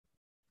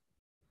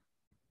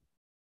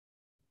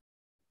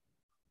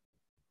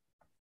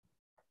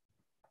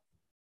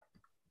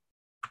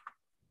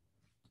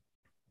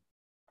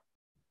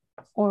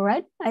All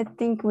right, I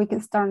think we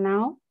can start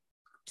now.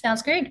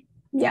 Sounds great.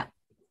 Yeah.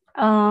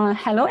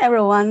 Hello,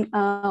 everyone.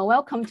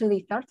 Welcome to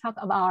the third talk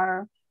of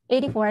our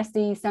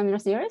 84SD seminar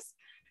series.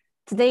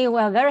 Today, we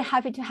are very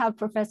happy to have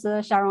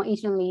Professor Sharon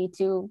Yixuan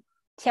to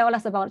tell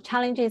us about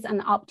challenges and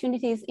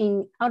opportunities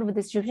in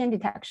out-of-distribution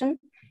detection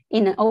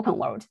in an open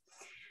world.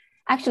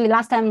 Actually,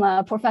 last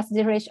time, Professor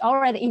Dietrich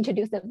already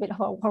introduced a bit of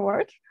her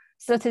work.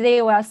 So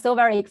today, we are so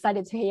very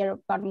excited to hear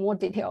about more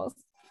details.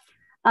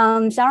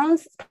 Sharon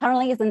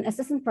currently is an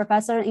assistant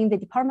professor in the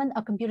Department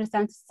of Computer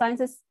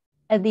Sciences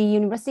at the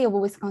University of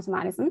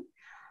Wisconsin-Madison.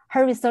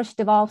 Her research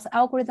develops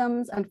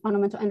algorithms and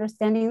fundamental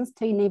understandings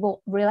to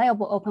enable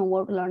reliable open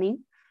world learning,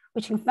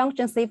 which can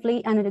function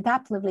safely and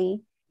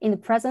adaptively in the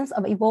presence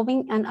of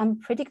evolving and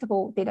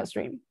unpredictable data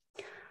stream.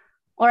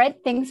 All right,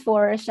 thanks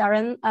for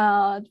Sharon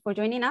for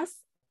joining us,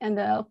 and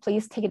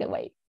please take it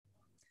away.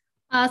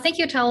 Thank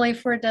you, Tali,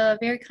 for the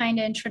very kind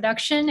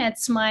introduction.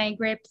 It's my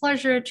great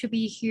pleasure to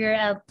be here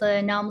at the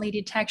Anomaly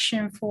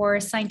Detection for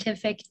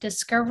Scientific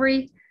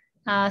Discovery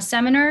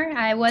seminar.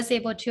 I was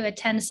able to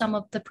attend some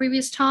of the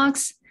previous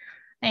talks,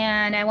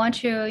 and I want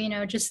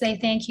to, just say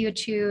thank you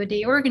to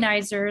the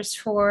organizers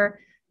for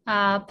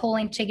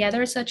pulling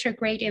together such a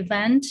great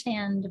event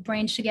and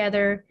bring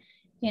together,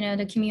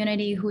 the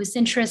community who is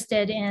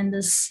interested in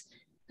this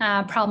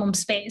problem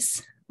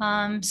space.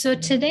 So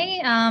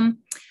today,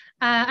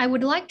 I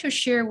would like to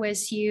share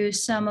with you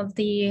some of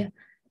the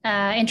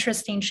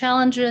interesting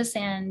challenges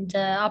and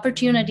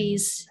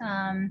opportunities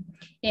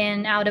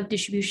in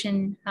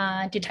out-of-distribution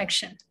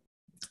detection.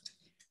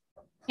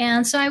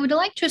 And so I would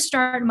like to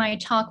start my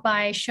talk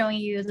by showing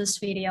you this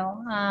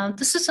video.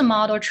 This is a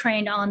model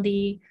trained on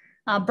the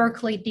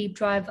Berkeley Deep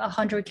Drive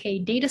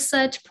 100K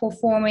dataset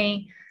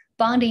performing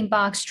bounding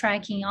box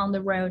tracking on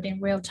the road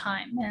in real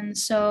time. And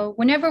so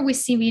whenever we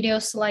see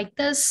videos like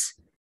this,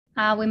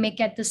 we may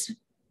get this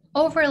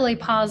overly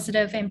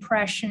positive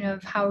impression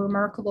of how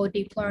remarkable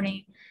deep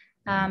learning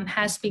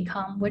has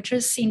become, which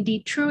is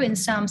indeed true in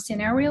some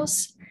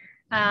scenarios.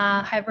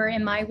 However,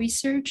 in my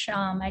research,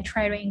 I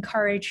try to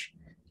encourage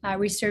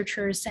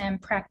researchers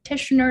and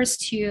practitioners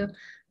to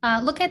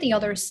look at the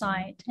other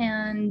side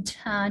and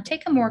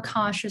take a more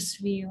cautious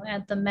view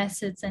at the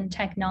methods and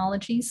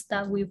technologies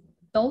that we've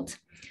built,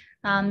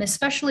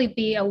 especially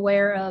be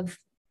aware of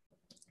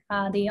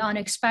the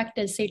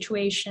unexpected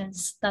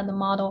situations that the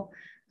model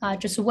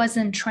just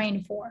wasn't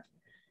trained for.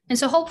 And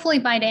so hopefully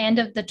by the end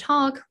of the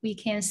talk, we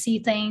can see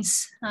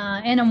things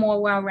in a more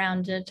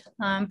well-rounded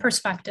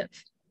perspective.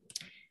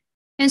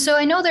 And so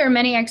I know there are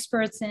many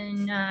experts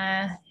in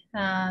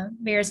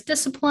various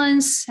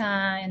disciplines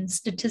in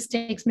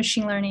statistics,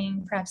 machine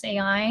learning, perhaps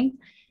AI,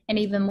 and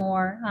even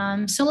more.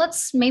 So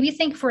let's maybe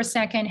think for a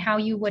second how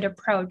you would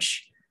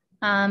approach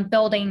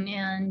building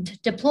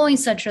and deploying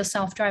such a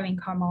self-driving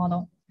car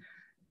model.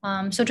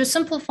 So to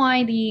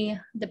simplify the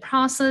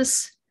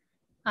process,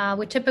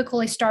 we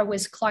typically start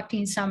with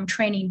collecting some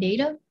training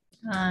data.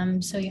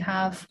 So you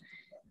have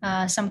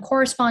some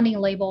corresponding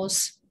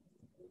labels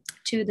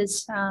to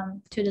this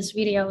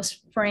video's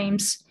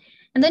frames.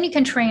 And then you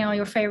can train on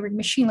your favorite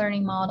machine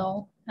learning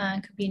model,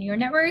 could be in your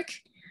network.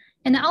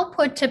 And the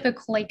output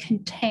typically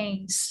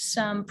contains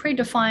some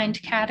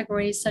predefined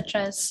categories, such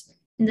as,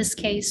 in this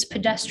case,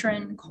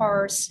 pedestrian,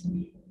 cars,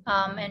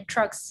 and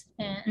trucks,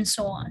 and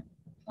so on.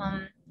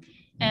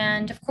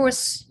 And of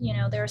course,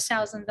 there are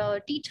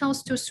 $1,000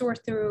 details to sort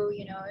through,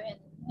 in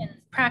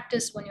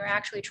practice when you're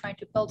actually trying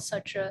to build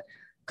such a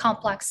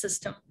complex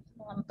system.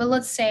 But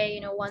let's say,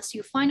 once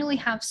you finally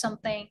have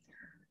something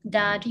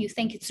that you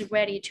think it's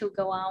ready to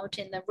go out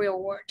in the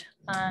real world,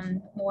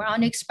 more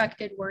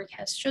unexpected work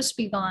has just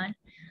begun.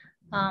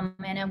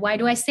 And why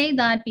do I say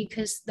that?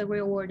 Because the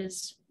real world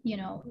is,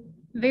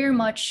 very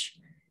much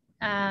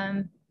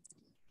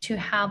to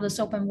have this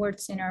open world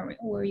scenario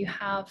where you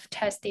have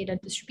test data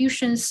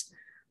distributions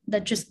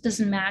that just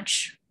doesn't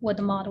match what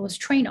the model was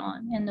trained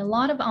on, and a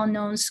lot of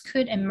unknowns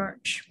could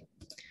emerge.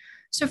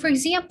 So for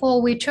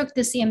example, we took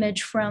this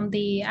image from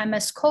the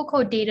MS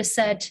COCO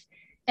dataset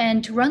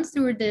and run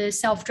through the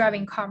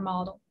self-driving car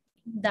model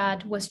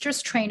that was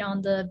just trained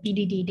on the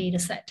BDD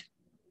dataset.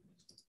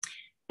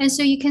 And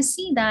so you can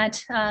see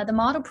that the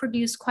model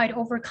produced quite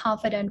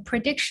overconfident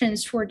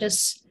predictions for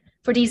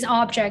these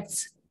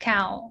objects,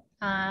 cow,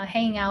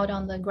 hanging out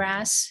on the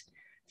grass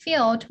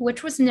field,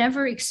 which was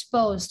never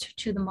exposed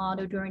to the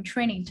model during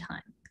training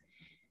time.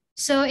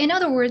 So in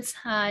other words,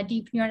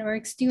 deep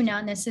networks do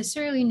not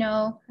necessarily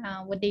know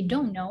what they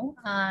don't know.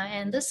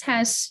 And this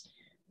has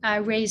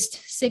raised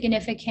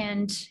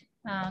significant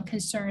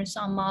concerns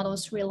on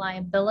models'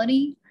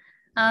 reliability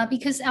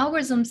because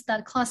algorithms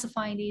that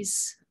classify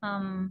these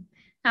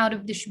out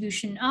of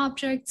distribution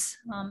objects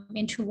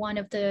into one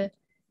of the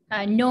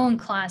known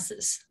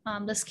classes,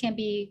 this can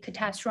be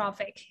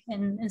catastrophic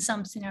in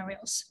some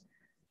scenarios.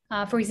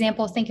 For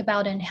example, think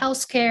about in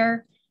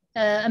healthcare,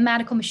 a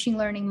medical machine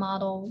learning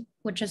model,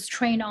 which is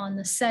trained on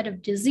a set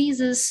of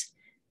diseases,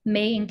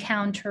 may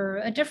encounter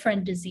a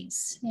different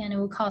disease, and it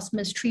will cause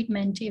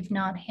mistreatment if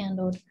not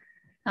handled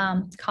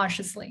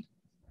cautiously.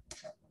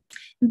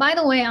 By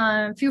the way,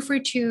 feel free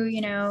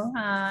to,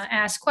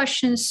 ask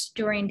questions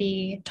during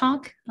the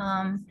talk.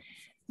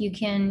 You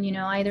can,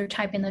 either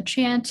type in the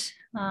chat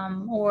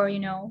or,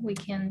 we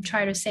can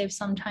try to save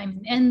some time in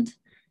the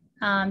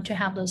end to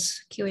have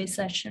this QA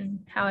session,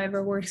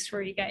 however works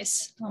for you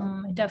guys.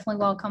 I definitely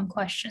welcome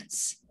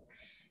questions.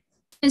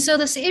 And so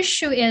this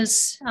issue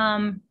is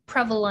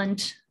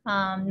prevalent,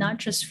 not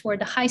just for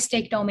the high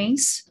stake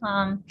domains,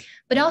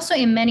 but also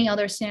in many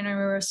other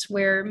scenarios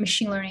where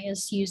machine learning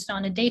is used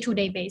on a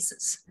day-to-day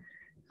basis.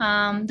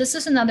 This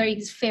is another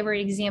favorite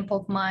example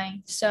of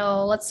mine.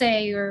 So let's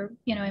say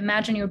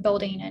imagine you're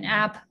building an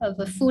app of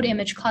a food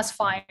image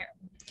classifier.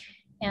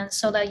 And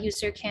so that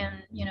user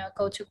can,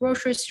 go to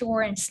grocery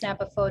store and snap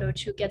a photo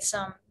to get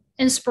some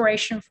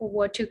inspiration for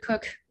what to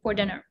cook for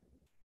dinner.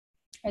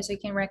 As you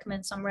can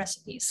recommend some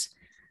recipes.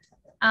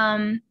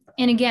 And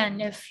again,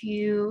 if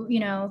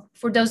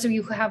for those of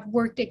you who have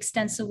worked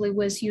extensively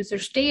with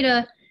users'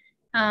 data,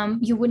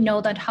 you would know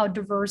that how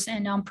diverse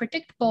and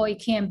unpredictable it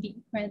can be,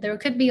 right? There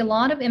could be a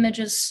lot of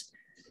images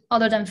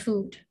other than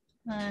food.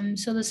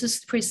 So this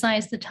is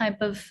precise the type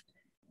of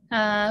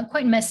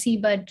quite messy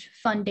but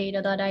fun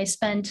data that I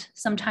spent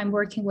some time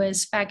working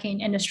with back in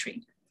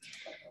industry.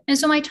 And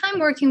so my time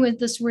working with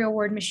this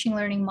real-world machine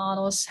learning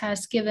models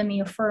has given me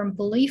a firm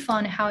belief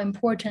on how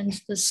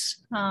important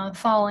this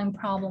following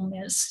problem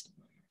is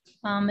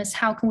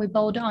how can we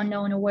build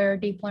unknown aware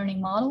deep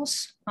learning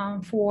models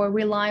for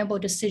reliable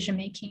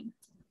decision-making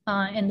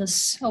in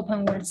this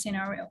open world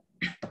scenario.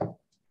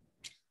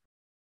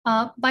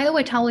 By the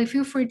way, Tali,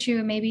 feel free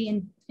to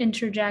maybe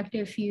interject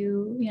if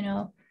you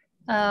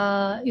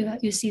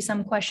see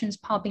some questions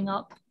popping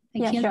up.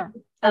 Sure.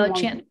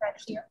 Chant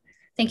right here.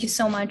 Thank you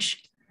so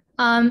much.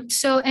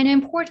 So an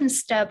important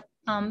step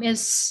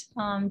is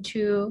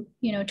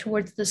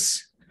towards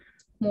this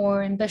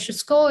more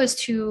ambitious goal is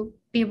to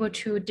be able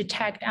to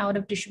detect out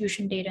of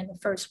distribution data in the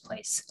first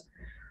place.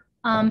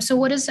 So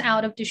what is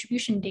out of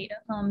distribution data,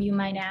 you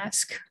might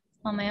ask?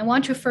 I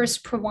want to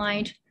first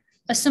provide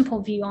a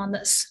simple view on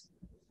this.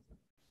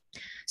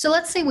 So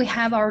let's say we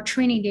have our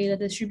training data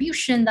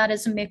distribution that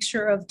is a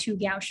mixture of two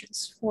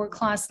Gaussians for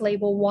class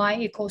label y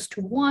equals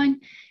to 1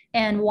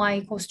 and y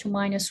equals to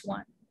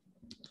 -1.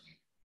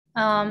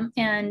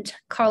 And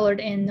colored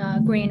in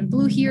green and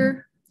blue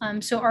here.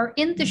 So our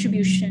in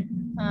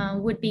distribution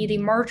would be the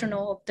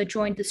marginal of the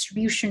joint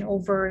distribution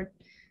over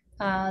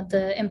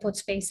the input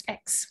space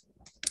X.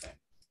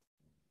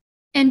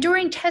 And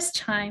during test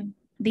time,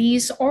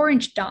 these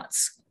orange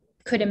dots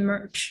could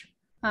emerge,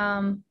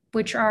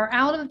 which are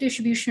out of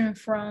distribution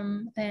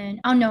from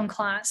an unknown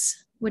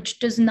class, which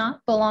does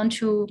not belong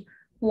to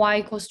y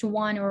equals to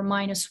 1 or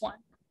 -1.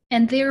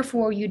 And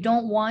therefore, you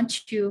don't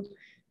want to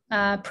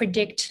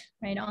predict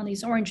right on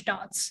these orange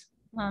dots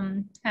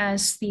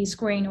as these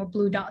green or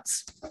blue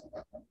dots.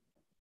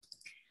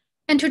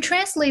 And to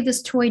translate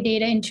this toy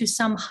data into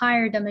some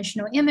higher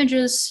dimensional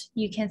images,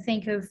 you can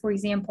think of, for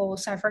example,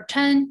 cipher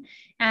 10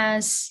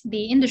 as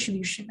the in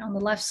distribution on the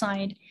left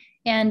side,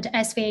 and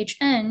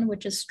SVHN,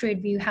 which is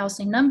street view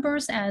housing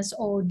numbers, as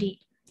OOD.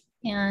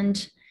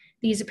 And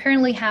these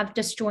apparently have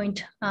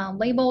disjoint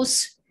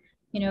labels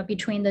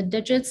between the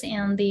digits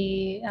and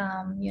the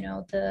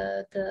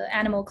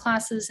animal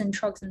classes and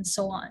trucks and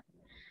so on.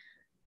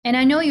 And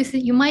I know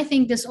you might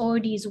think this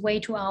OOD is way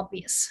too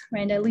obvious,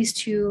 right? At least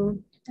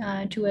to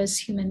us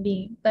human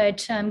being.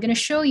 But I'm going to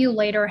show you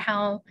later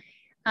how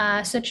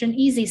such an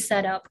easy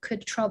setup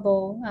could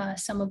trouble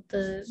some of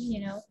the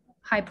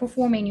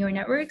high-performing neural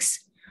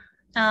networks.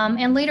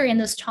 And later in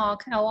this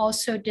talk, I'll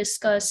also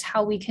discuss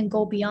how we can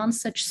go beyond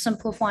such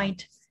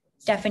simplified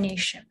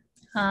definition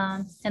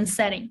and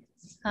setting.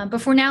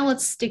 But for now,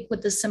 let's stick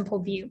with the simple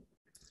view.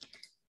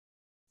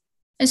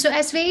 And so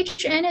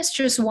SVHN is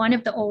just one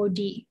of the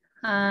OOD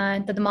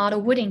that the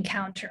model would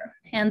encounter.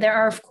 And there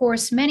are, of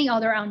course, many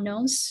other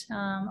unknowns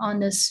on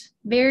this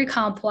very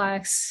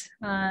complex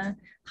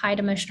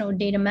high-dimensional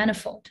data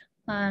manifold.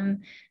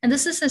 And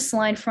this is a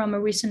slide from a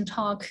recent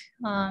talk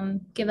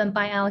given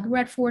by Alec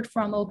Redford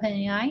from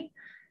OpenAI,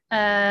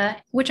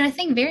 which I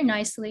think very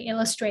nicely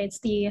illustrates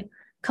the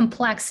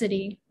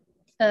complexity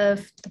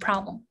of the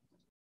problem.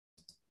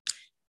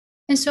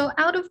 And so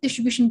out of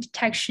distribution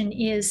detection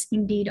is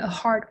indeed a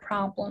hard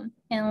problem.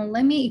 And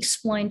let me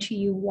explain to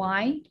you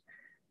why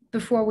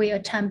before we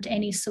attempt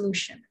any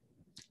solution.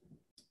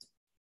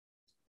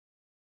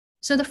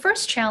 So the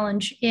first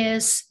challenge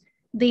is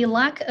the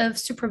lack of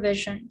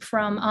supervision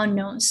from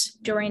unknowns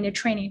during the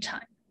training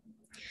time.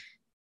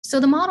 So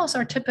the models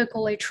are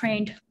typically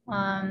trained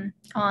on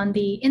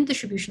the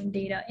in-distribution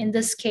data, in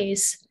this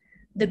case,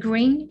 the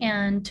green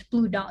and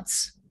blue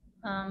dots,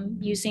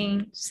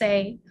 using,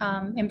 say,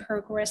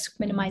 empirical risk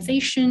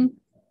minimization.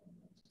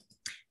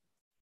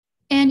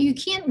 And you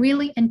can't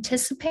really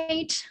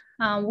anticipate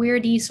where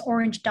these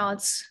orange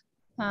dots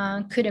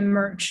could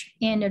emerge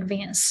in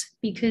advance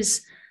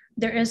because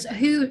there is a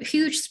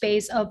huge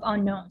space of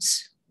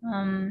unknowns,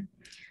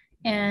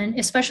 and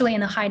especially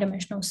in the high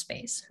dimensional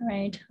space,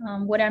 right?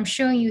 What I'm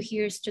showing you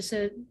here is just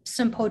a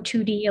simple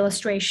 2D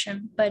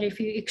illustration, but if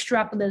you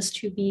extrapolate this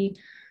to be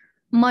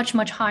much,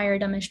 much higher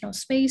dimensional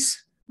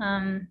space,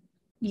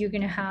 you're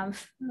going to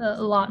have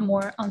a lot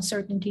more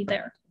uncertainty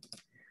there.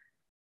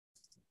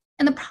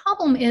 And the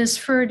problem is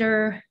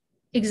further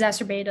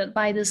exacerbated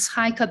by this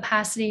high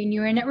capacity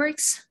neural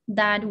networks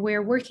that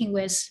we're working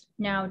with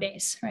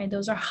nowadays, right?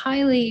 Those are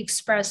highly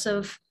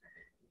expressive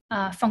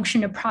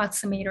function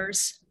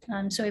approximators.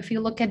 So if you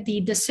look at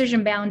the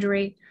decision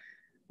boundary,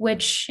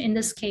 which in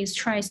this case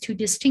tries to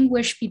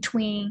distinguish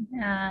between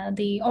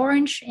the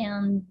orange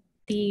and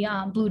the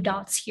blue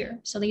dots here.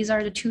 So these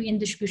are the two in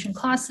distribution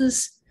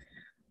classes,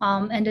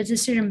 and the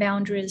decision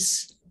boundary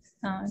is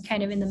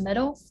kind of in the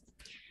middle.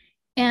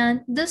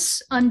 And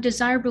this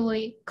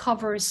undesirably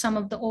covers some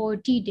of the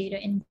OOD data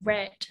in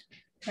red,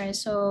 right?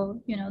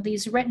 So,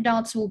 these red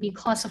dots will be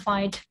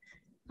classified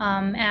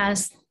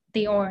as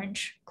the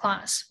orange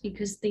class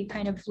because they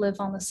kind of live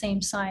on the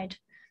same side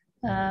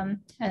of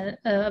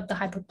the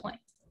hyperplane.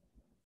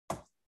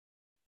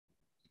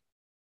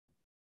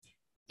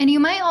 And you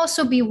might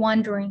also be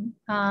wondering,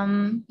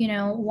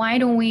 why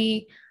don't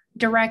we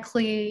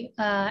directly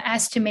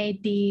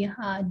estimate the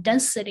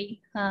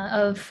density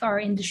of our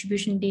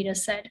in-distribution data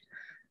set?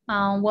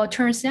 Well, it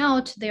turns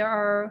out there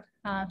are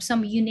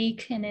some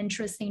unique and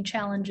interesting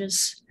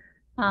challenges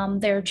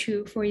there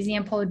too. For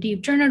example,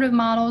 deep generative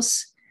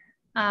models,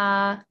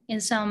 in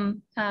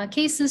some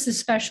cases,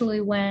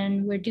 especially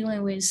when we're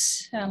dealing with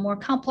more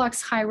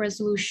complex, high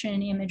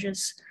resolution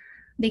images,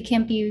 they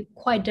can be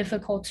quite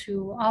difficult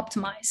to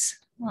optimize.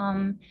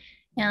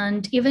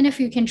 And even if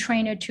you can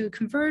train it to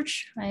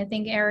converge, I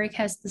think Eric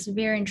has this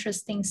very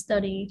interesting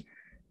study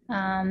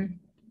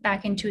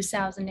back in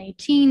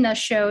 2018 that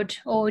showed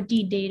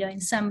OOD data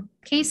in some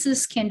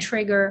cases can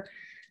trigger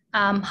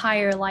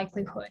higher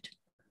likelihood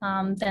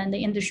than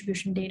the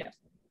in-distribution data.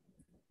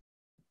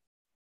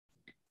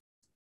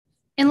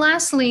 And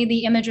lastly,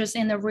 the images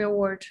in the real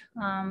world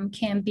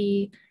can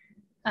be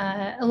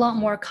a lot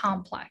more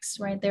complex,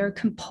 right? They're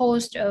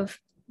composed of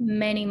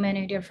many,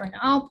 many different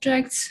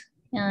objects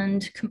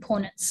and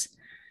components.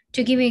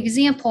 To give you an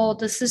example,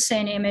 this is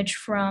an image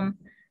from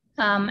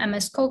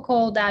MS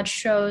COCO that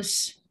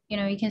shows,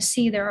 you can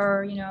see there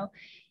are,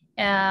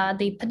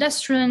 the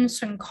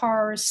pedestrians and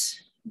cars,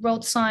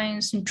 road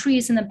signs and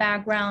trees in the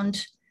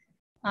background,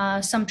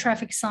 some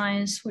traffic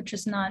signs, which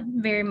is not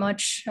very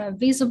much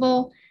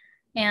visible.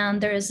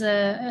 And there is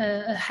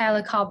a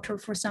helicopter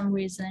for some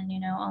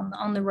reason,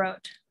 on the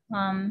road.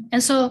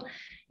 And so,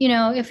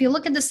 if you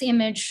look at this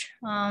image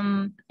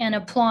and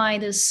apply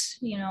this,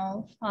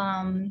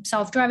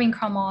 self-driving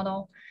car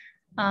model,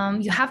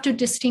 you have to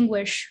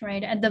distinguish,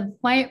 right, at the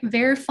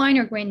very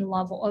finer grain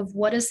level of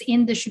what is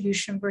in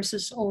distribution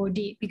versus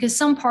OOD, because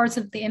some parts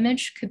of the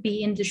image could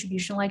be in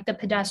distribution, like the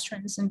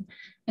pedestrians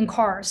and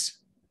cars,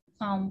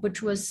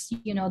 which was,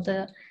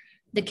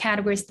 the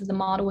categories that the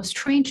model was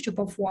trained to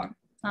perform.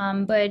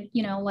 But,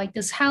 like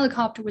this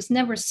helicopter was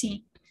never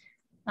seen.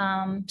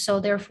 So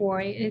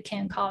therefore, it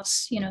can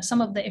cause,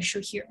 some of the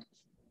issue here.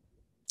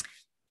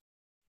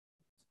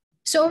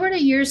 So over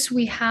the years,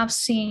 we have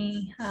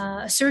seen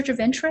a surge of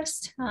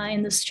interest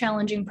in this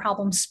challenging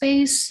problem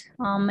space.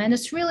 And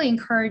it's really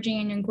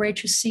encouraging and great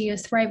to see a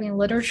thriving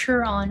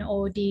literature on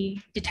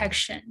OOD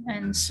detection.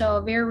 And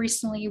so very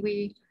recently,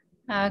 we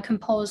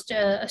composed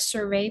a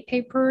survey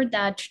paper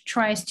that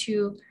tries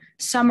to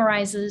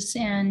summarizes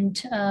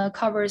and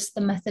covers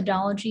the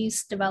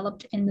methodologies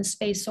developed in the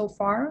space so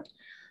far.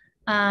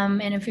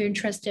 And if you're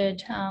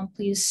interested,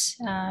 please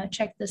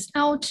check this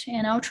out.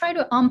 And I'll try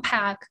to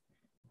unpack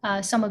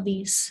some of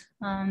these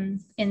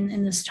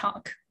in this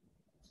talk.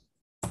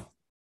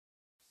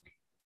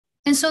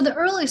 And so the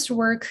earliest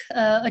work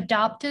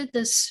adopted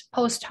this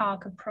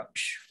post-hoc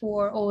approach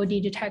for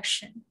OOD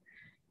detection.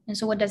 And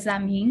so what does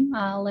that mean?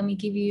 Let me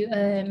give you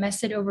a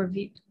method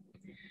overview.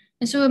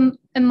 And so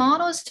a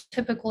model is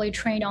typically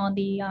trained on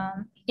the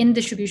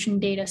in-distribution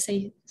data,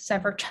 say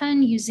Cipher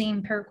 10, using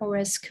empirical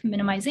risk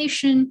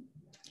minimization.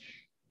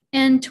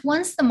 And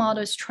once the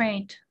model is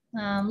trained,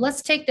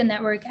 let's take the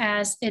network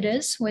as it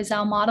is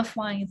without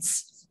modifying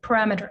its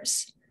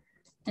parameters.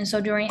 And so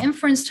during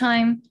inference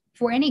time,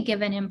 for any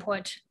given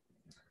input,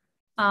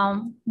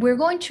 we're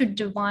going to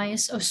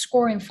devise a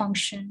scoring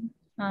function,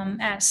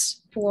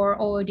 S, for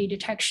OOD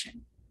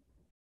detection.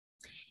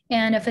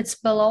 And if it's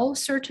below a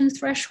certain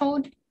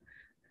threshold,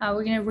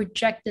 we're going to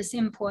reject this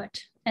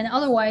input. And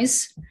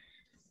otherwise,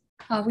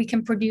 we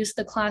can produce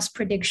the class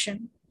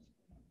prediction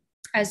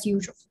as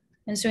usual.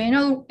 And so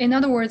in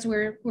other words,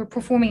 we're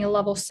performing a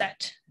level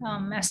set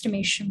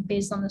estimation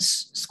based on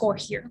this score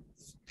here.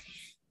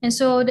 And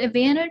so the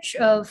advantage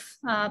of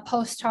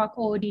post-hoc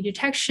OOD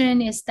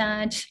detection is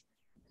that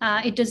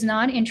it does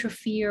not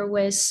interfere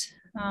with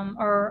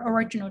our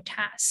original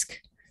task,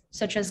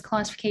 such as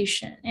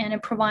classification. And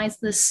it provides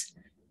this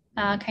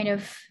kind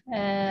of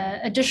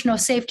additional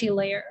safety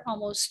layer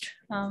almost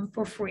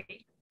for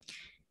free.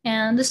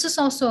 And this is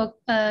also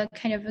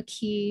kind of a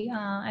key,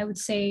 I would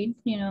say,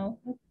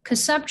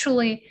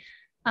 conceptually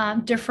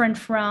different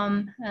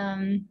from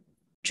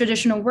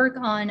traditional work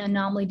on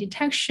anomaly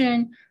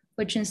detection,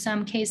 which in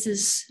some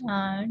cases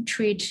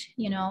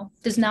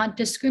does not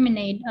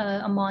discriminate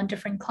among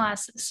different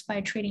classes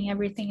by treating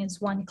everything as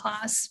one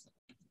class.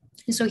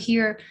 And so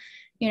here,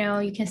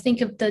 you can think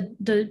of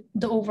the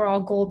overall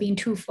goal being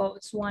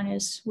twofold. One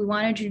is we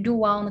wanted to do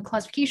well on the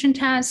classification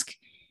task.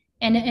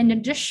 And in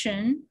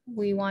addition,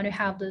 we want to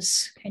have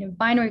this kind of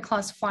binary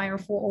classifier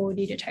for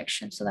OOD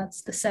detection. So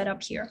that's the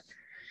setup here.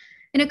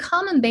 And a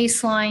common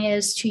baseline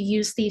is to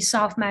use the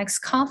softmax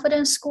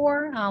confidence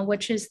score,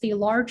 which is the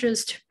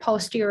largest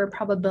posterior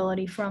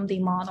probability from the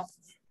model.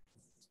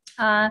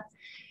 But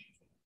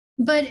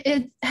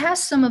it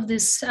has some of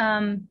these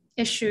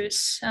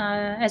issues.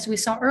 As we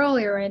saw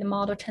earlier, right, the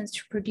model tends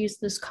to produce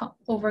this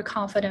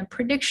overconfident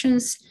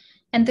predictions.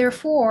 And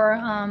therefore,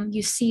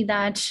 you see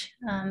that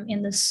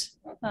in this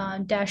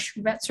dash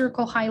red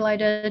circle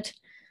highlighted,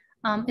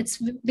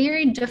 it's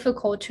very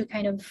difficult to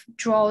kind of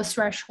draw a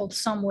threshold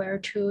somewhere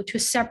to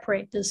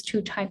separate these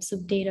two types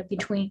of data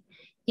between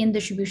in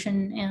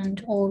distribution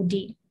and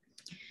OOD.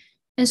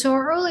 And so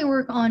our early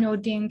work on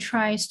OODing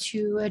tries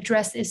to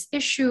address this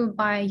issue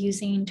by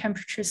using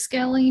temperature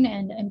scaling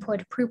and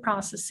input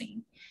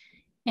preprocessing.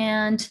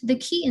 And the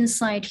key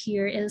insight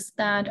here is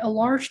that a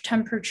large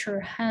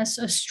temperature has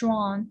a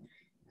strong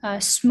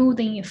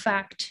smoothing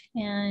effect,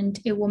 and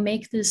it will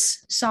make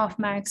this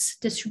softmax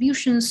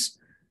distributions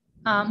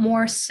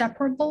more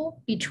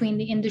separable between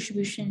the in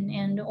distribution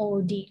and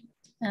OOD.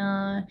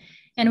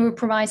 And we'll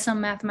provide some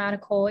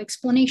mathematical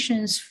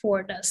explanations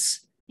for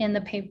this in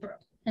the paper.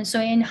 And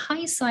so in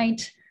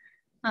hindsight,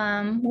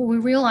 we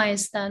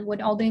realized that what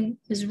OODing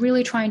is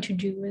really trying to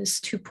do is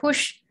to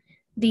push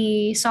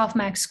the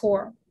softmax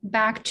score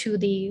back to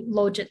the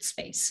logit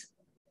space.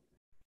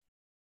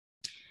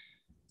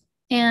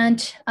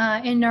 And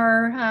in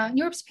our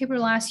Europe's paper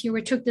last year,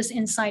 we took this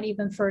insight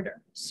even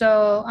further.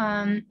 So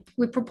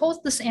we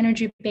proposed this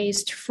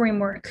energy-based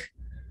framework,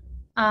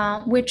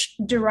 which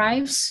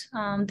derives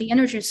the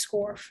energy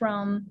score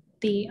from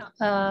the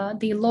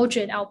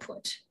logit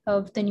output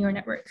of the neural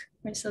network.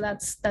 Right? So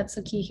that's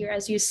the key here.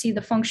 As you see,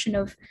 the function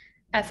of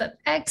f of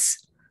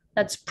x,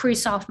 that's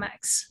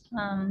pre-softmax.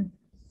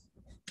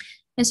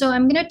 And so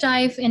I'm going to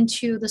dive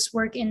into this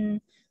work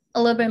in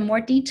a little bit more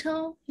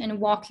detail and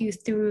walk you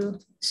through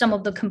some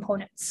of the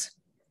components.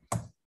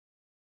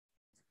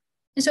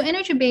 And so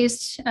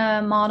energy-based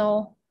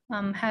model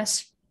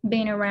has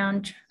been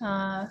around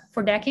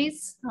for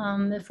decades.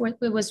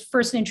 It was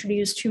first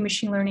introduced to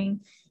machine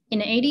learning in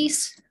the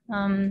 80s.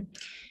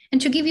 And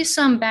to give you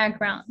some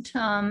background,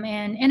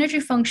 an energy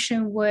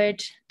function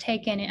would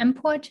take an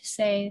input,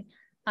 say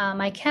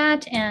my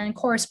cat, and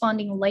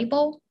corresponding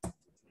label,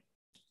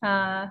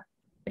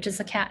 which is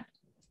a cat.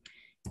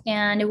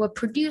 And it will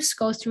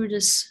go through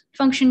this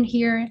function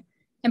here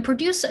and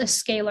produce a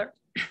scalar,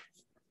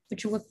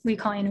 which we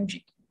call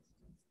energy.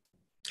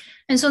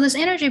 And so this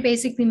energy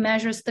basically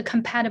measures the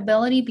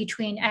compatibility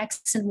between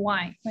X and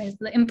Y, right?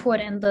 The input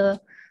and the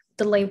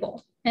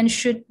label, and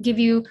should give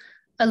you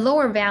a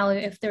lower value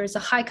if there is a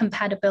high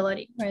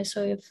compatibility, right?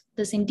 So if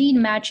this indeed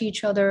match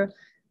each other,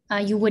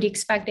 you would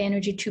expect the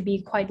energy to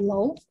be quite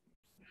low.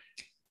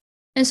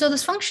 And so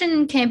this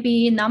function can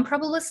be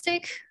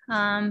non-probabilistic.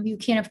 You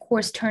can, of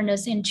course, turn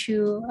this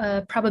into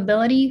a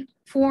probability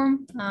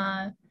form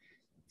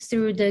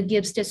through the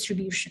Gibbs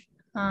distribution.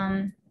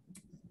 And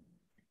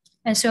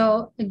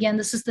so again,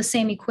 this is the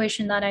same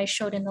equation that I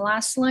showed in the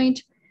last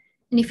slide.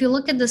 And if you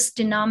look at this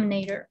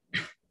denominator,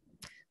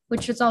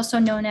 which is also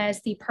known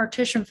as the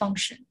partition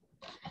function,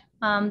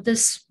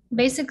 this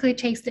basically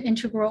takes the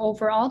integral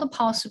over all the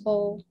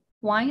possible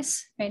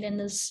y's, right, in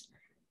this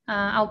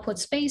output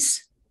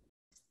space.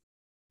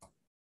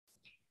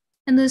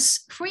 And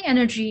this free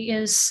energy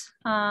is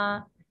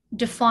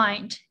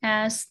defined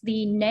as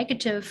the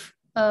negative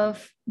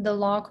of the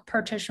log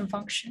partition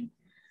function.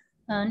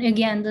 And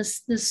again,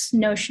 this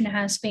notion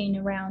has been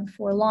around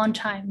for a long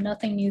time,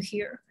 nothing new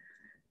here.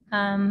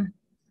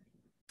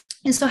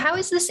 And so how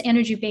is this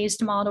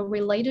energy-based model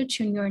related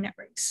to neural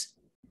networks?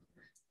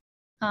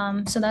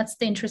 So that's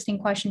the interesting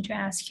question to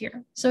ask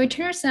here. So it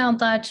turns out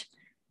that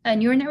a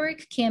neural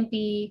network can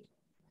be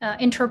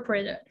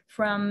interpreted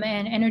from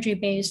an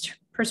energy-based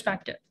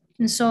perspective.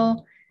 And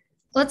so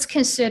let's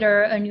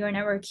consider a neural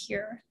network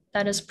here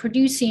that is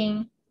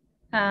producing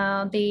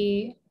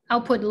the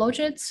output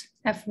logits,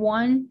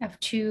 F1,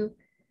 F2,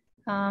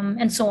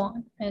 and so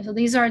on. And so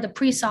these are the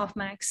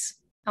pre-softmax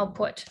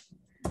output.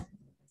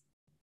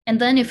 And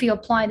then if you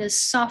apply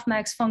this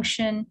softmax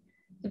function,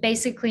 it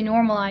basically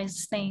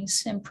normalizes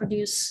things and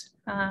produce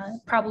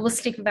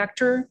probabilistic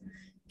vector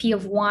P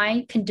of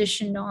Y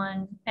conditioned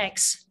on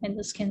X, and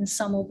this can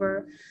sum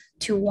over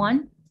to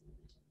 1.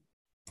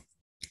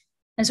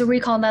 And so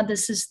recall that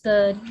this is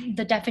the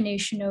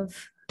definition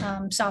of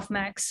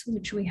softmax,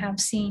 which we have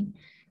seen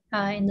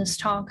in this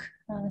talk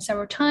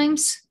several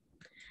times.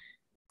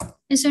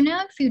 And so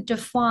now if you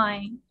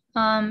define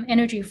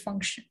energy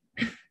function,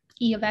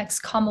 E of X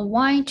comma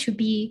Y to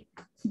be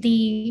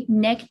the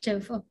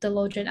negative of the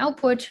logit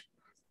output,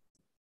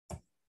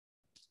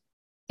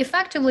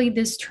 effectively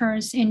this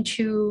turns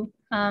into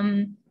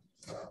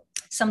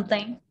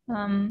something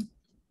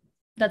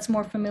that's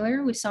more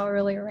familiar, we saw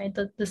earlier, right,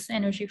 this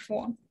energy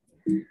form.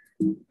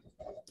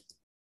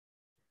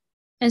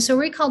 And so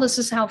recall, this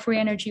is how free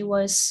energy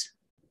was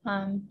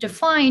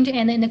defined.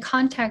 And in the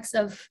context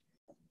of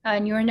a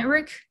neural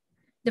network,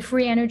 the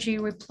free energy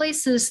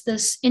replaces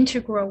this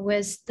integral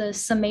with the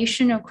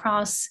summation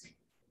across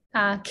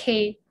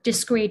k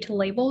discrete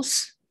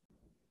labels.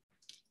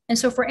 And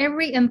so for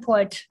every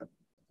input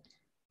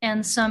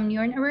and some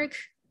neural network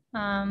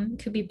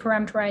could be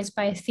parameterized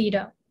by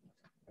theta,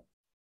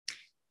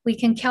 we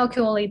can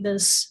calculate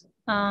this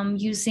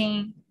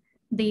using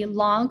the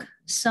log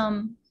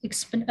sum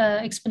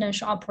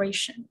exponential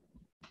operation.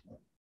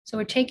 So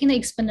we're taking the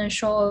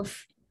exponential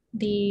of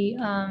the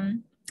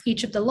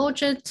each of the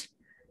logits,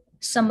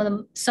 sum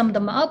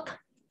them up,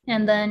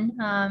 and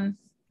then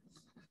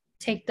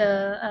take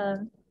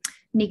the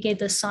negate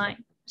the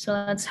sign. So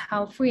that's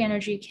how free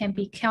energy can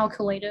be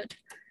calculated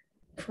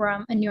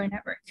from a neural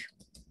network.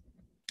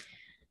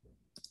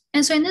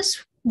 And so in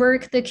this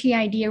work, the key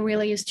idea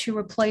really is to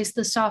replace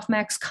the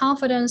softmax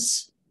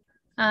confidence,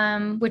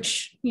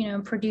 which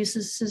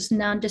produces this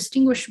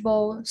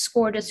non-distinguishable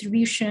score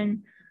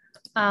distribution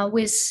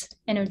with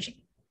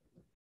energy.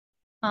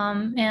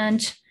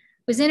 And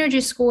with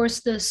energy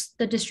scores,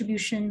 the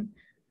distribution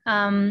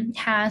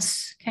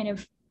has kind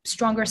of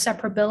stronger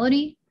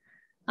separability.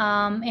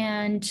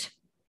 And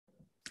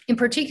in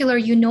particular,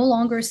 you no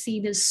longer see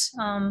this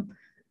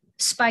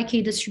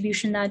spiky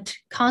distribution that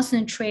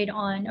concentrate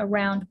on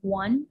around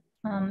 1,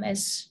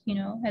 as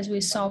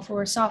we saw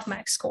for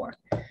softmax score.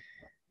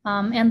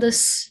 And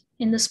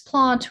in this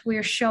plot,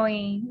 we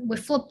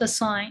flip the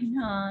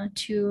sign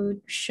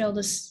to show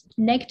this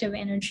negative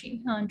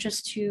energy,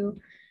 just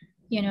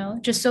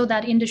so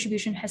that in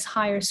distribution has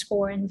higher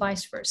score and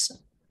vice versa.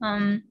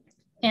 And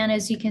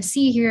as you can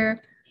see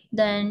here,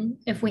 then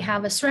if we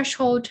have a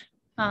threshold,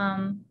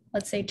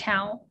 let's say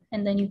tau,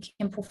 and then you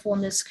can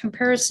perform this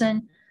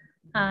comparison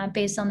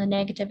based on the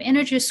negative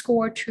energy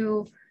score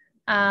to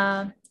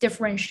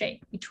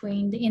differentiate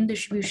between the in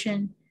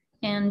distribution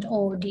and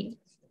OOD.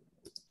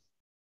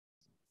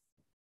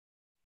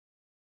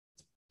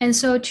 And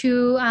so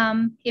to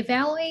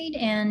evaluate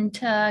and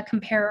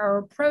compare our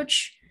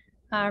approach,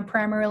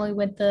 primarily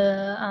with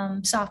the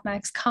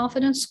softmax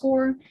confidence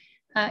score,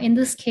 in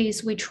this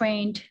case, we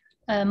trained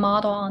a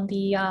model on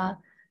the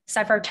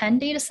CIFAR-10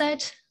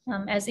 dataset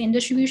as in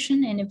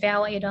distribution and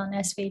evaluated on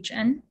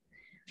SVHN.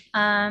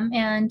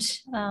 And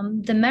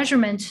the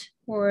measurement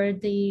or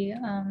the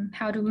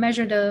how to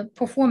measure the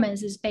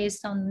performance is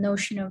based on the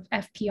notion of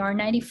FPR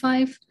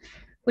 95,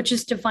 which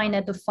is defined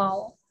as the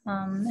follow.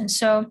 And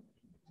so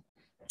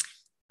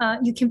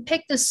you can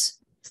pick this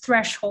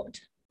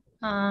threshold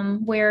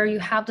where you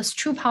have this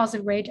true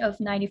positive rate of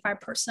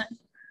 95%,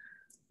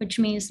 which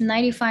means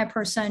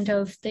 95%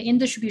 of the in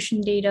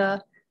distribution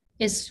data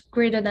is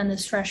greater than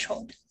this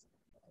threshold.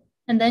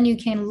 And then you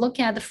can look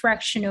at the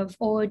fraction of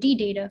OOD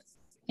data,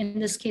 in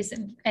this case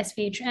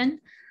SVHN,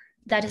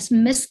 that is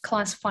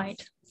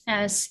misclassified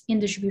as in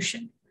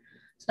distribution.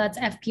 So that's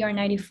FPR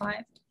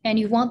 95. And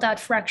you want that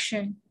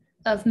fraction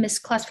of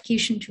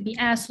misclassification to be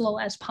as low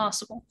as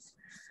possible.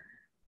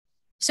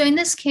 So in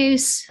this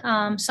case,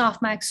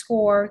 softmax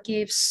score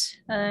gives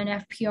an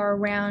FPR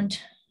around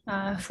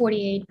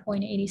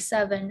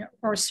 48.87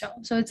 or so.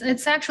 So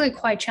it's actually a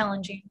quite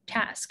challenging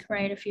task,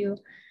 right? If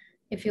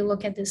you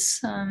look at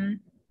this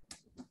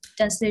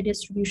density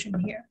distribution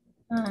here.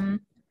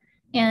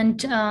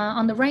 And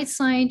on the right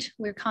side,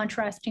 we're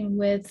contrasting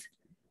with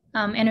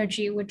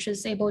energy, which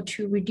is able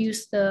to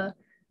reduce the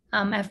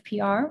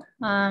FPR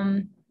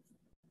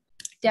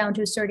down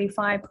to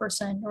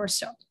 35% or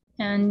so.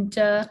 And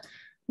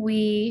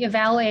we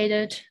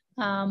evaluated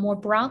more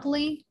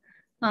broadly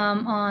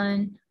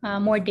on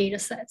more data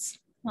sets.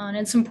 And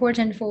it's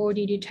important for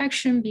OD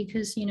detection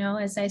because,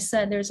 as I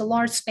said, there's a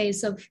large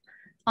space of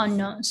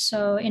unknowns.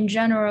 So in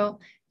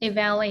general,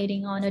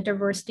 evaluating on a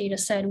diverse data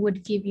set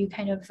would give you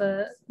kind of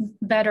a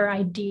better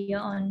idea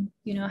on,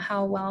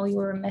 how well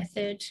your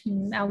method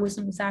and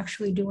algorithm is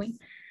actually doing.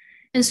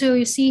 And so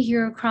you see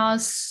here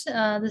across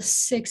the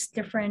 6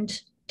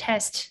 different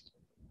test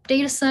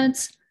data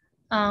sets,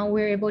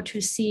 we're able to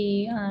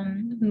see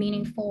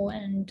meaningful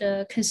and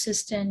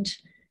consistent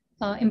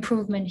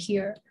improvement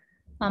here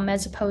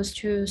as opposed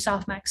to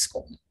softmax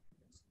score.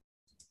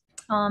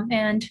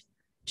 And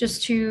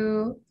just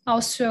to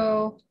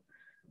also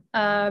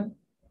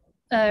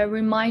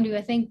remind you,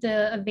 I think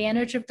the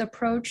advantage of the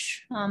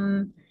approach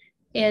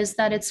is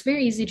that it's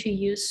very easy to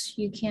use.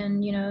 You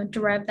can,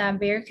 derive that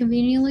very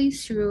conveniently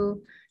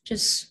through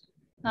just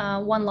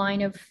one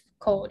line of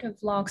code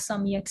of log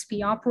sum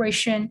exp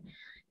operation.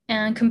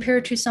 And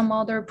compared to some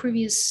other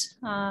previous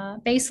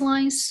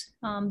baselines,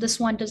 this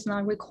one does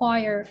not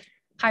require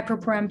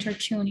hyperparameter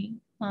tuning.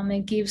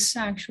 It gives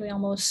actually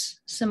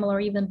almost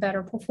similar, even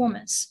better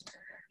performance.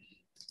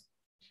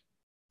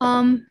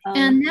 And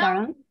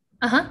now,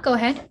 Sharon? Go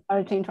ahead.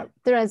 Sorry to interrupt.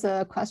 There is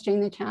a question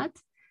in the chat.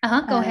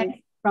 Go ahead.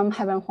 From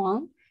Heaven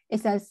Huang. It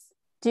says,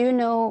 do you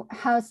know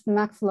how's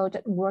max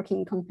logit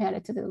working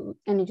compared to the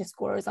energy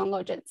scores on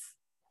logits?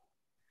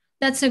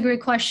 That's a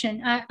great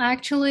question.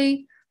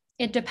 Actually,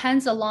 it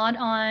depends a lot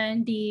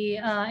on the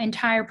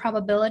entire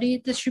probability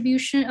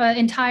distribution,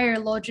 entire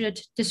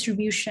logit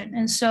distribution.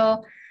 And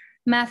so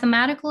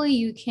mathematically,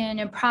 you can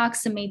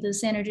approximate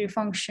this energy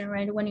function,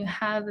 right? When you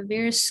have a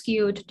very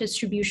skewed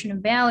distribution of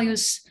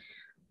values,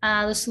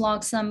 this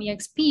log sum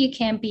exp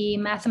can be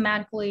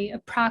mathematically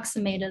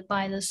approximated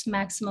by this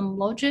maximum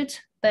logit,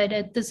 but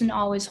it doesn't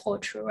always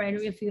hold true, right?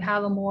 If you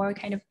have a more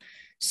kind of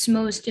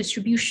smooth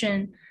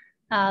distribution,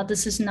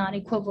 this is not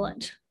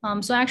equivalent.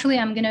 So actually,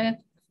 I'm going to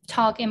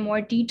talk in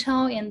more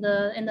detail in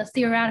the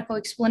theoretical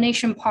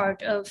explanation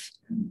part of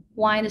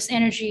why this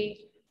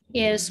energy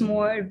is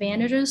more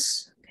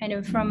advantageous, kind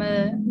of from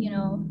a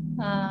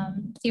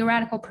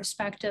theoretical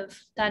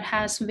perspective that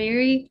has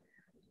very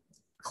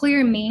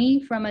clear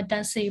meaning from a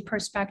density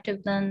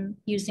perspective than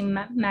using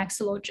max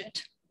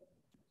logit.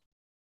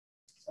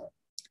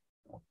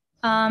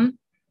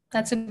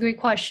 That's a great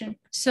question.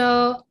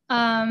 So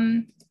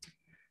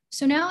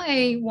so now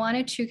I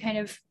wanted to kind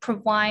of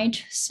provide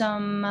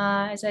some,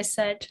 as I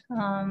said,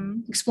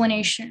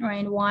 explanation,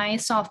 right? Why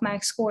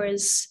softmax score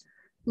is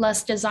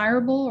less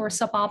desirable or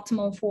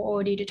suboptimal for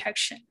OOD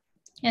detection.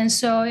 And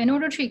so in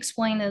order to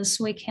explain this,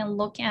 we can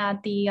look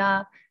at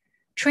the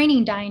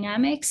training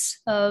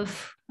dynamics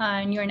of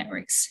neural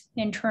networks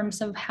in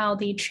terms of how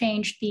they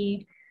change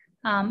the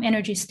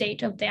energy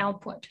state of the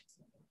output.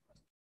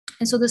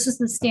 And so this is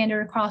the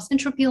standard cross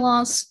entropy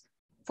loss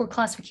for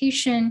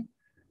classification.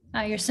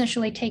 You're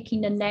essentially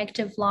taking the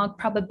negative log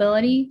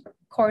probability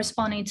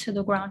corresponding to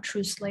the ground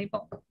truth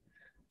label.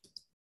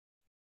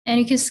 And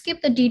you can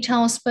skip the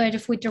details, but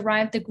if we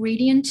derive the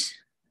gradient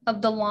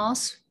of the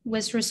loss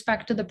with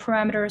respect to the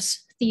parameters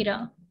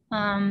theta,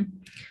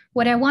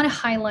 what I want to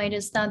highlight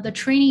is that the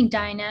training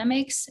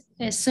dynamics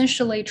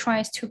essentially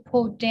tries to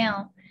pull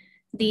down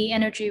the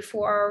energy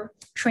for our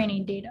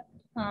training data.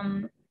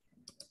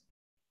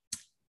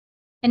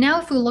 And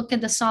now if we look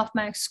at the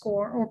softmax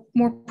score, or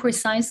more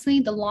precisely,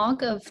 the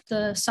log of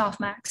the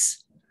softmax,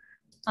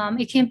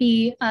 it can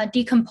be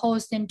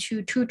decomposed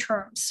into two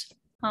terms.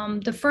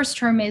 The first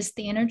term is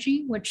the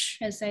energy, which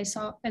as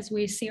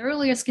we see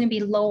earlier, is going to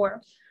be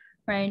lower,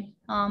 right?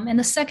 And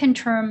the second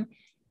term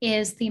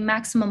is the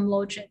maximum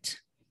logit,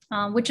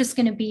 which is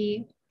going to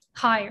be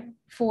higher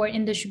for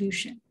in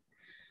distribution.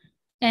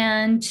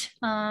 And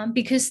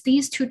because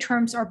these two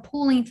terms are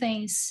pulling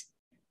things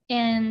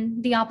in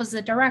the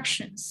opposite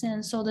directions.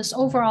 And so this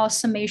overall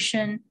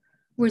summation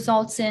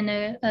results in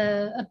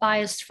a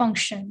biased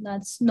function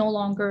that's no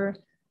longer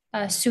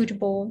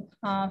suitable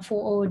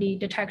for OOD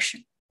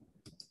detection.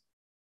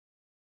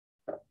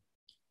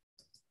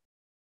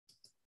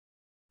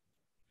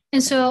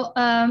 And so,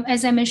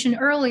 as I mentioned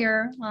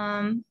earlier,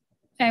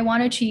 I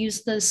wanted to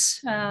use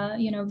this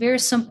very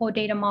simple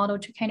data model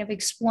to kind of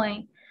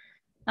explain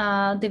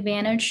the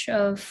advantage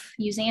of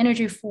using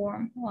energy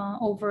form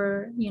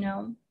over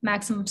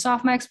maximum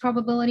softmax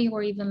probability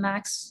or even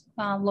max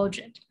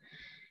logit.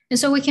 And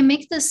so we can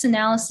make this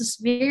analysis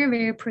very,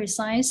 very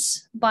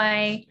precise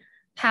by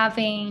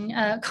having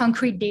a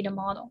concrete data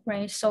model,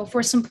 right? So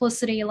for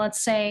simplicity,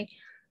 let's say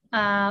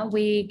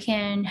we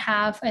can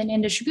have an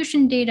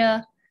in-distribution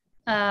data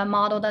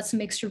model that's a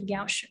mixture of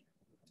Gaussian.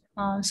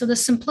 So the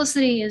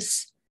simplicity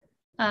is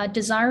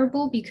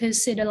desirable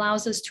because it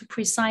allows us to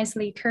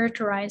precisely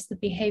characterize the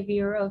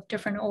behavior of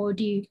different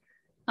OOD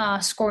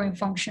scoring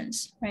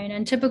functions, right?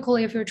 And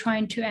typically, if you're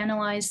trying to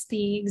analyze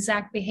the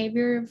exact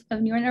behavior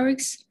of neural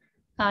networks,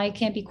 it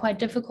can be quite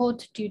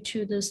difficult due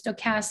to the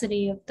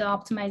stochasticity of the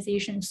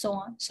optimization and so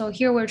on. So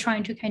here we're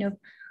trying to kind of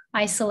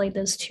isolate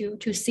this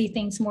to see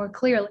things more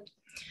clearly.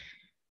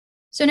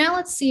 So now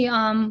let's see,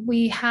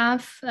 we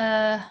have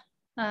a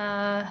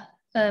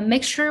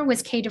mixture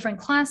with k different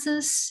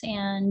classes,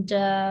 and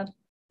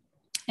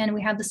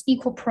we have this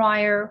equal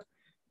prior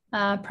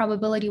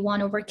probability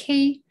 1 over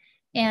k,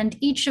 and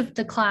each of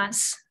the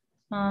class,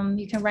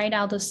 you can write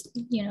out this,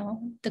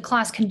 the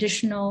class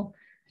conditional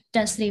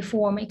density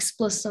form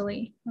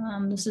explicitly.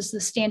 This is the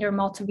standard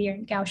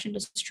multivariate Gaussian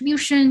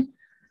distribution,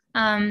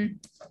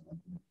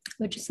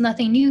 which is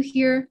nothing new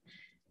here.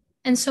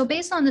 And so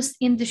based on this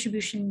in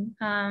distribution,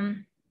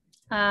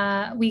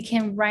 we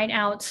can write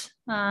out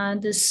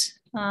this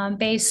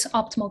base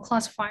optimal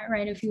classifier,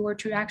 right? If you were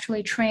to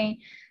actually train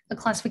a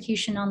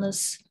classification on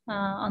this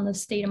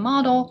data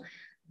model,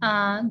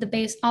 the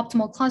base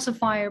optimal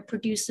classifier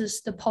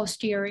produces the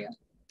posterior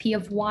P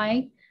of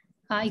y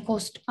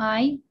equals to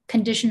I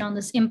condition on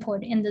this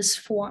input in this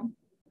form.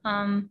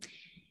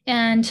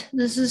 And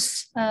this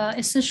is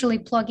essentially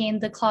plugging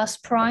the class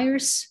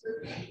priors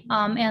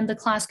and the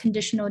class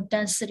conditional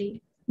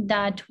density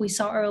that we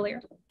saw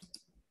earlier.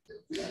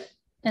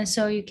 And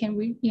so you can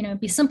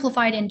be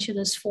simplified into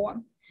this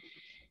form.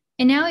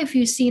 And now if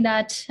you see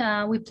that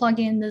we plug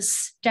in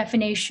this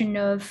definition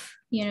of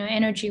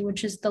energy,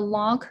 which is the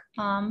log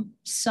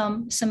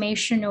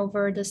summation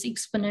over this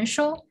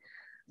exponential,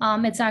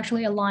 it's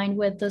actually aligned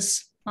with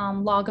this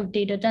log of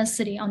data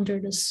density under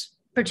this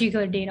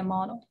particular data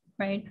model,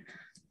 right?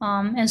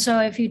 And so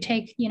if you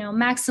take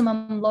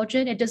maximum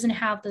logit, it doesn't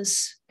have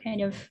this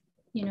kind of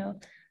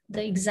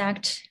the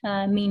exact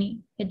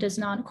meaning. It does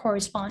not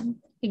correspond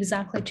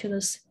exactly to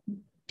this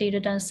data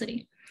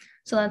density.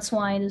 So that's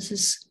why this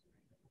is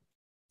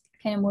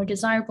kind of more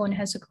desirable and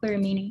has a clear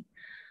meaning.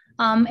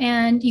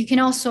 And you can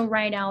also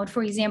write out,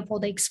 for example,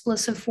 the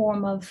explicit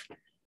form of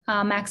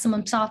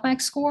maximum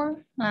softmax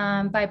score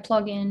by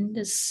plugging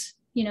this,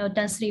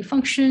 density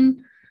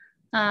function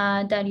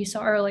that you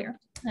saw earlier.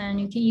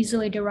 And you can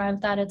easily derive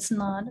that it's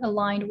not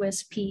aligned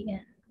with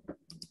Pn.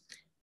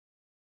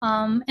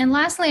 And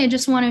lastly, I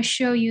just want to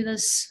show you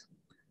this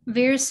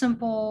very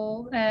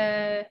simple,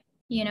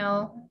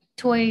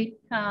 toy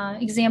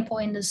example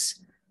in this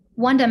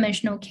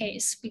one-dimensional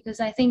case, because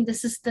I think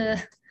this is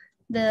the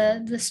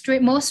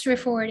most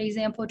straightforward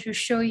example to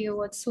show you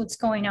what's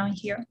going on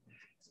here.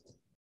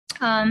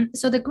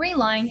 So the gray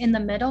line in the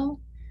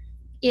middle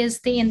is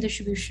the in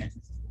distribution.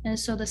 And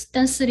so this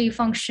density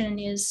function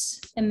is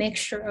a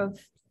mixture of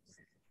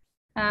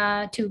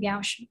two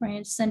Gaussian, right?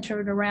 It's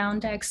centered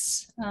around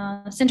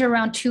centered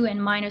around 2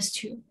 and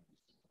 -2.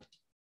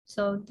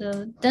 So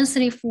the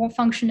density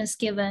function is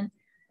given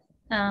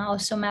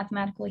also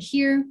mathematically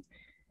here.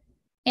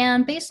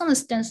 And based on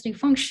this density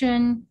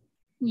function,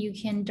 you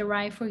can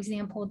derive, for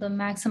example, the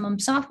maximum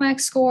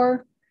softmax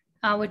score,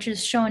 which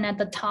is shown at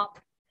the top.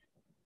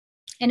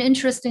 And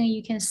interestingly,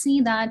 you can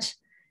see that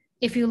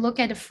if you look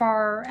at the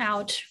far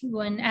out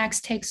when x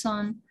takes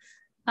on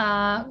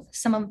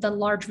some of the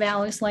large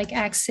values, like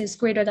x is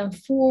greater than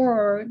 4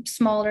 or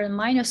smaller than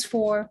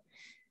 -4,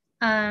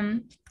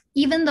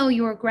 even though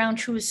your ground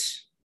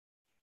truth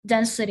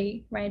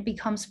density, right,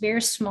 becomes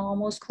very small,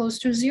 almost close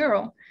to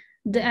 0,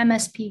 the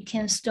MSP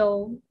can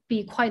still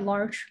be quite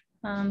large,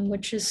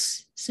 which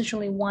is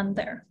essentially 1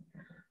 there.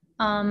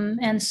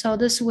 And so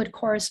this would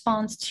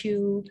correspond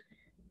to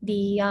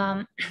the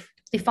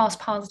false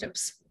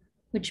positives,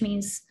 which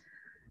means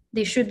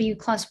they should be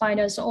classified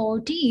as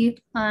OOD,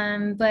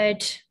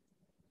 but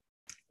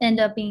end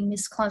up being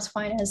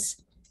misclassified as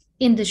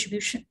in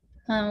distribution.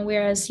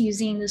 Whereas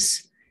using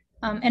this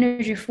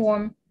energy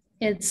form,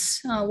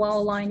 it's well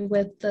aligned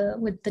with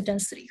the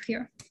density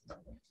here.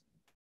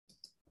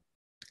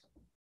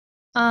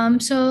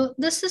 So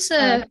this is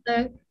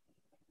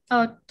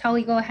oh,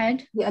 Tali, go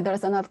ahead. Yeah,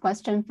 there's another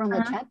question from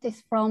the chat.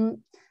 It's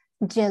from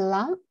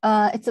Jella.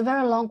 It's a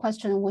very long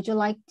question. Would you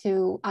like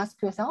to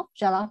ask yourself,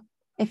 Jella,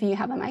 if you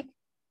have a mic?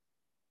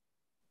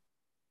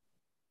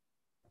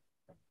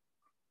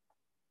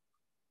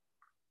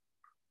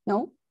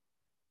 No?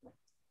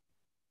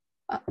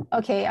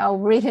 Okay, I'll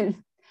read it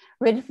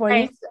for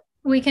you.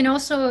 We can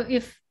also,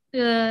 if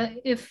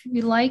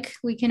you like,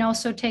 we can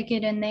also take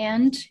it in the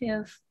end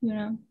if,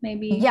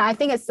 maybe. Yeah, I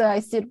think it's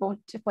suitable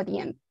for the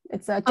end.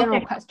 It's a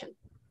general question.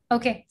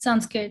 Okay,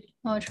 sounds good.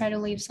 I'll try to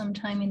leave some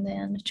time in the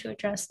end to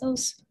address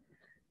those.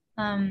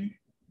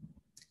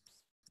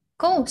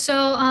 Cool. So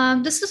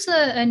this is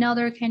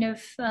another kind of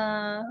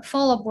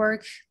follow-up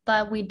work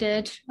that we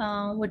did,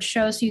 which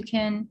shows you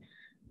can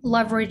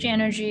leverage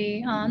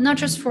energy, not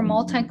just for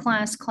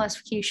multi-class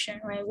classification,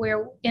 right,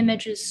 where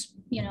images,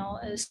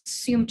 is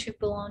assumed to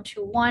belong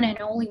to one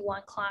and only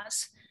one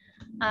class.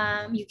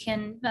 You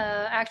can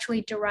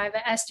actually derive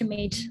and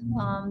estimate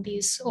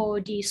these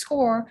OOD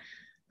score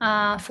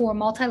for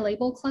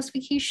multi-label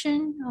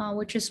classification,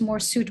 which is more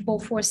suitable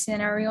for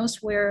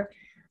scenarios where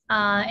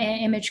an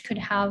image could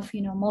have,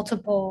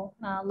 multiple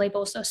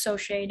labels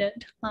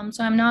associated.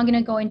 So I'm not going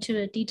to go into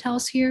the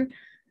details here,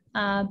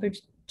 but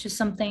just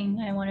something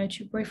I wanted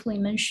to briefly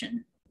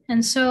mention.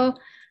 And so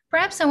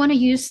perhaps I want to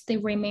use the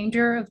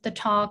remainder of the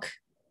talk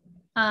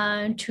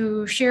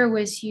to share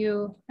with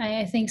you,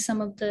 I think, some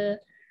of the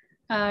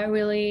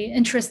really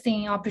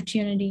interesting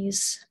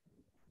opportunities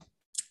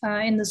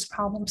in this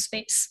problem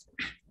space.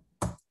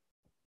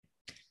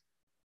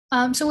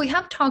 So we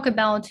have talked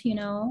about,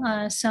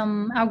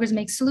 some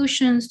algorithmic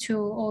solutions to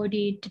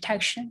OOD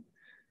detection,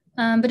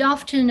 but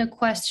often a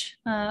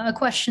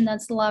question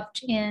that's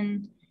left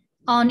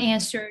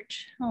unanswered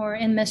or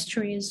in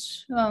mystery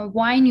is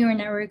why neural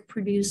network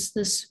produce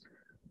this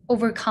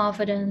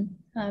overconfident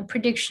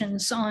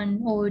predictions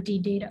on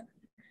OOD data.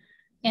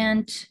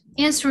 And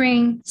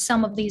answering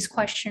some of these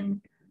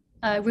questions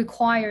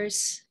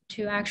requires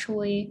to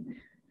actually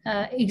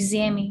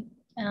examine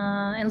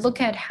and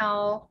look at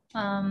how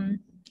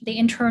the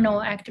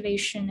internal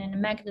activation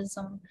and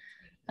mechanism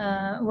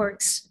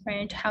works,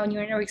 right? How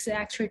neural networks are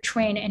actually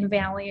trained and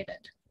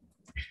evaluated.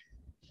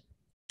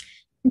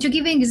 And to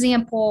give an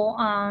example,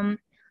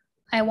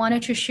 I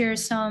wanted to share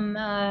some,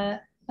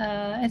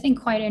 I think,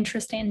 quite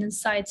interesting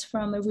insights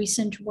from a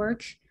recent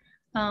work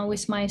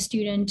with my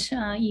student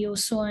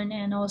Yixuan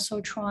and also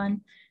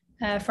Tron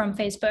from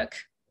Facebook.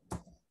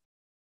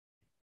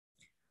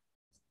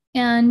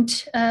 And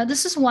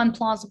this is one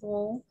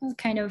plausible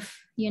kind of,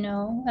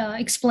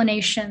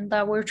 explanation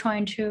that we're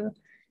trying to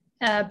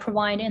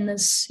provide in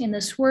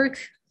this work.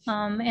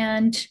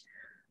 And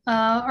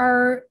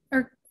our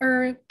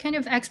kind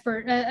of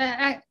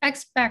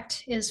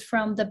expect is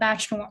from the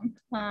batch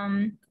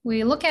norm.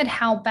 We look at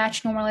how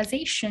batch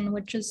normalization,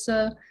 which is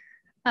a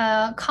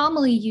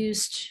commonly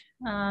used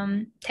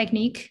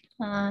technique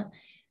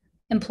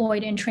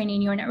employed in training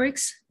neural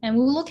networks. And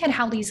we'll look at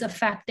how these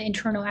affect the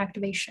internal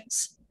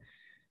activations.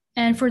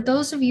 And for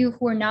those of you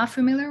who are not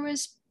familiar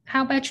with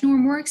how batch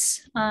norm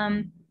works,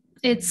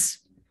 it's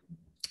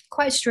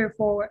quite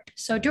straightforward.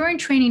 So during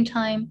training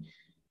time,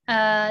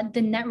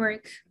 the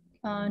network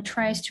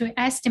tries to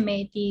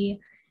estimate the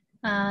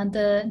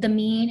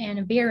mean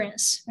and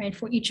variance, right,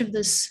 for each of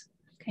this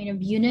kind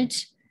of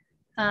unit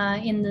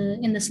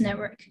in this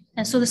network.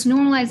 And so this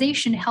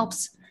normalization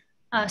helps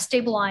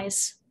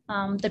stabilize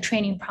the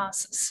training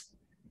process.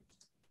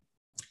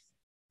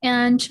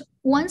 And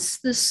once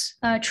this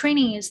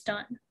training is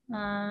done,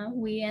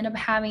 we end up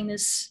having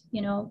this,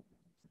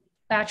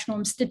 batch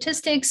norm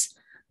statistics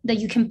that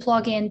you can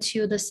plug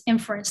into this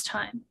inference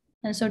time.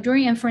 And so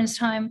during inference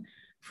time,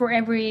 for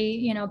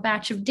every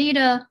batch of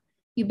data,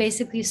 you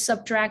basically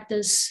subtract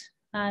this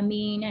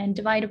mean and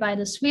divide it by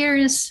this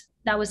variance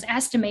that was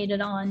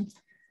estimated on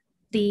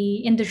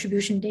the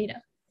in-distribution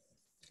data.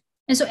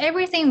 And so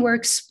everything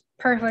works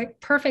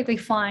perfectly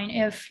fine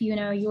if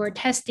your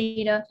test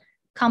data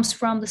comes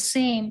from the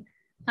same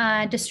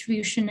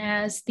distribution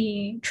as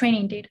the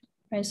training data,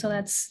 right? So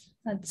that's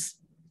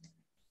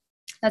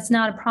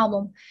not a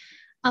problem.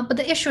 But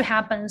the issue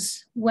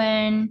happens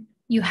when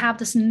you have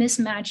this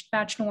mismatched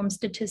batch norm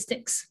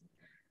statistics.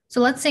 So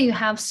let's say you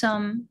have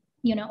some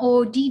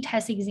OOD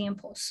test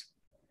examples,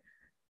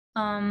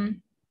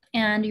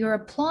 and you're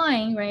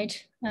applying,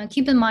 right?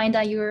 Keep in mind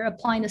that you're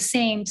applying the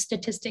same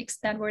statistics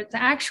that were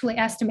actually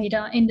estimated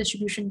in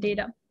distribution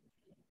data.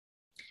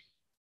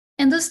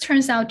 And this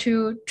turns out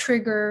to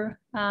trigger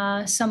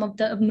some of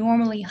the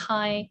abnormally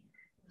high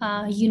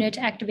unit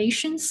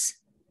activations.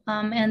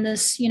 And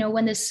this,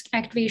 when this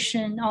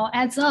activation all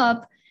adds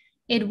up,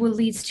 it will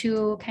lead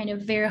to kind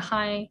of very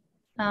high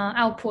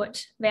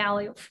output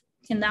value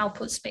in the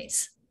output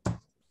space.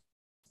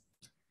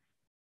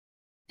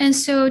 And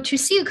so to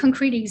see a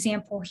concrete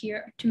example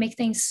here, to make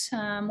things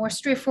more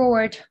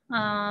straightforward,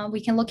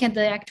 we can look at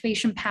the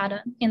activation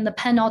pattern in the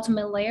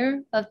penultimate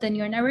layer of the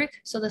neural network.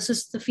 So this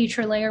is the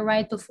feature layer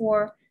right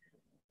before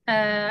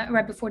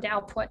the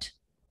output.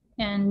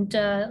 And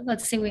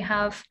let's say we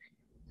have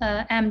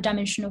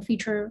m-dimensional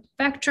feature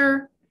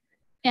vector.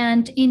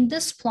 And in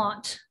this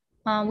plot,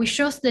 we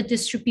show the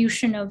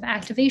distribution of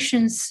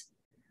activations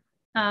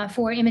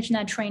for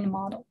ImageNet trained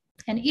model.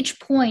 And each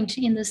point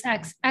in this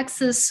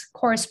axis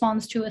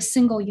corresponds to a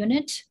single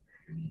unit.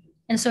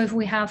 And so if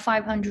we have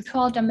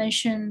 512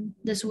 dimension,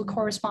 this would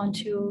correspond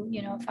to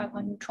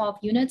 512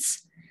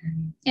 units.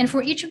 And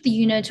for each of the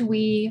units,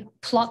 we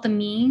plot the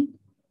mean,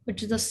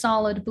 which is the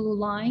solid blue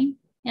line,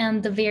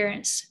 and the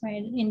variance,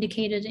 right,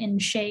 indicated in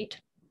shade.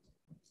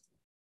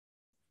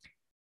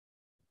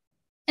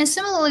 And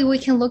similarly, we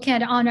can look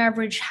at on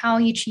average how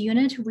each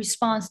unit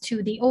responds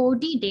to the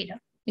OOD data.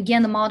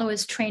 Again, the model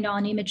is trained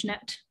on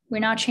ImageNet. We're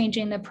not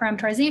changing the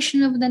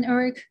parameterization of the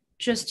network,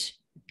 just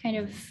kind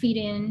of feed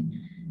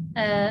in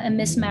a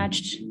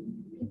mismatched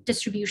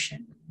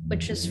distribution,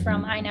 which is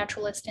from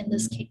iNaturalist in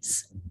this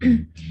case.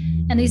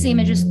 And these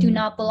images do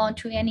not belong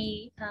to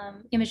any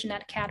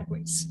ImageNet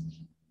categories.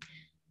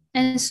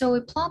 And so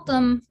we plot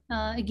them,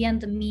 again,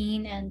 the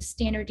mean and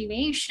standard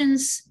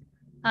deviations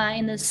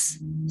in this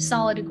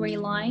solid gray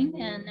line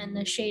and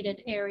the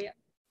shaded area.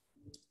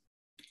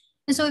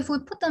 And so if we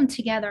put them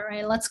together,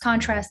 right, let's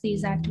contrast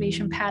these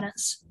activation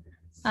patterns.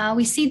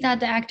 We see that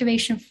the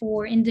activation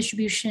for in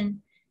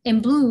distribution in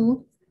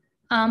blue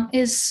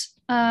is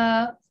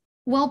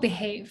well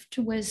behaved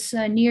with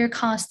near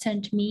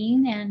constant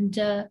mean and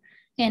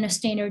a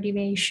standard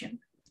deviation.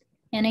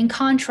 And in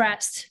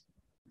contrast,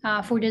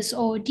 for this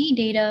OOD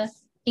data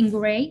in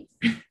gray,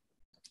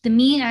 the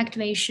mean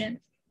activation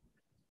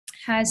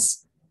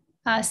has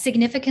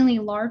significantly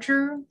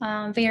larger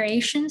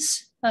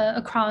variations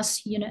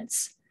across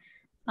units.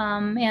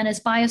 And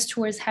is biased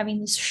towards having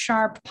these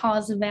sharp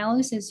positive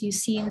values, as you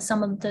see in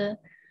some of the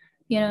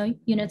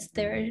units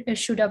there, it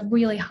showed up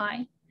really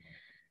high.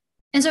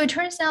 And so it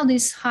turns out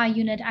these high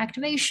unit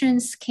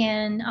activations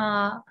can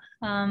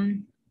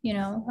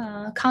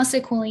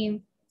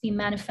consequently be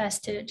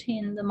manifested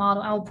in the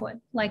model output.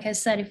 Like I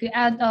said, if you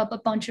add up a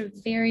bunch of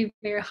very,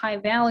 very high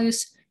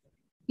values,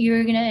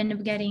 you're gonna end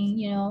up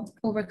getting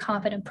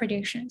overconfident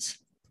predictions.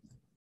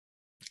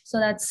 So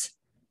that's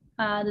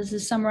this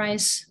is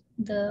summarize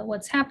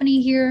what's happening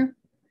here.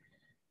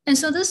 And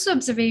so this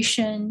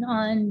observation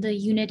on the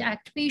unit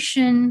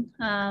activation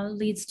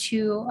leads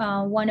to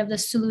one of the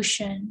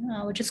solution,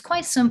 which is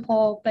quite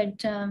simple,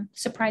 but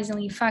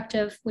surprisingly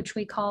effective, which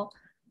we call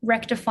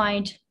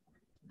rectified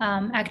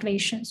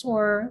activations,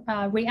 or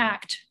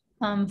REACT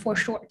for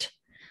short.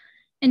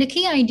 And the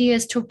key idea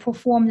is to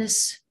perform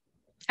this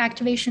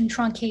activation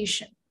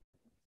truncation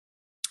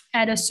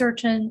at a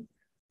certain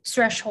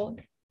threshold,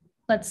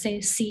 let's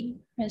say C.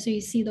 So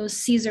you see those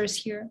Caesars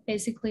here,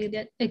 basically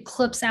that it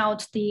clips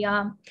out the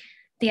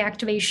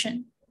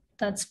activation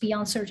that's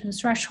beyond certain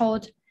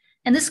threshold.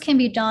 And this can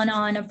be done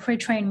on a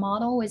pre-trained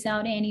model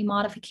without any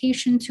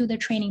modification to the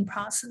training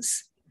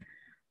process.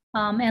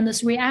 And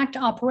this REACT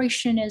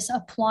operation is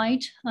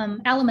applied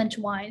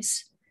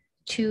element-wise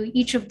to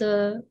each of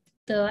the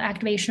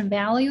activation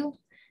value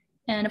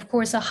And of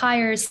course, a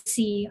higher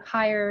C,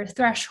 higher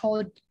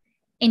threshold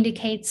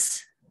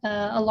indicates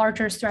a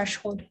larger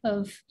threshold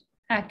of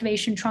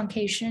activation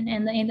truncation.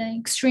 And in the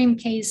extreme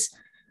case,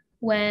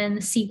 when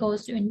C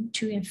goes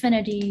into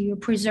infinity, you're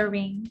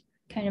preserving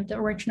kind of the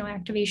original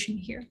activation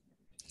here.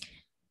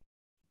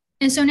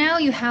 And so now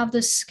you have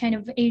this kind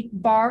of H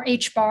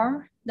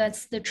bar,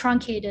 that's the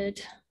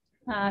truncated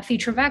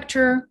feature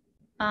vector.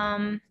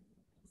 And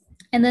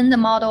then the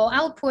model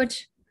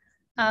output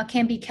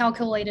can be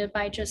calculated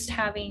by just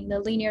having the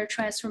linear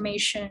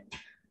transformation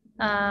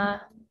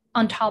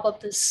on top of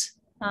this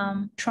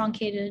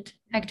truncated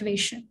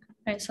activation,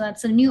 right? So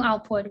that's a new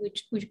output,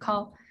 which we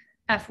call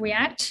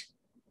f-react.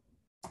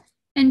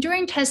 And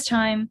during test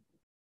time,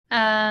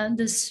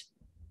 this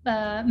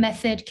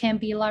method can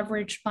be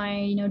leveraged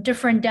by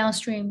different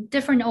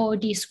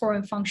OOD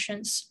scoring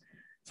functions.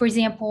 For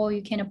example,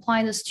 you can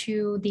apply this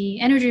to the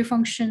energy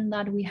function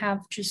that we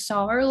have just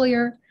saw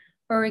earlier,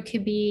 or it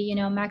could be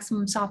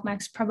maximum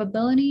softmax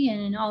probability.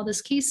 And in all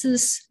these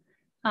cases,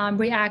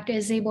 React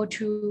is able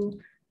to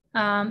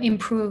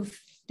improve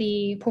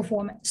the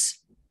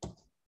performance.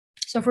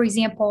 So for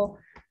example,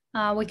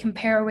 we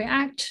compare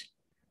React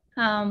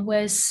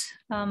with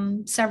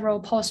several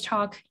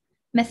post-hoc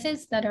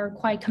methods that are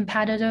quite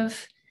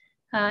competitive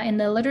in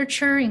the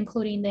literature,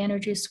 including the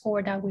energy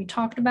score that we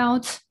talked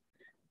about.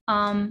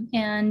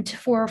 And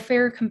for a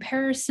fair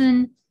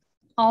comparison,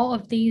 all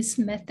of these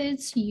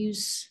methods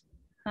use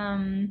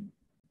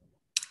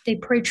they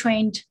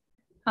pre-trained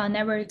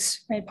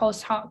networks, right,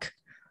 post-hoc.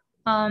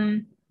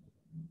 And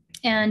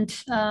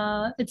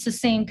it's the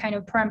same kind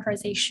of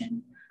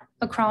parameterization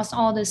across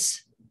all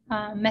these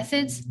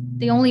methods.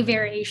 The only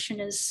variation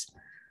is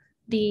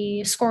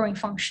the scoring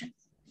function.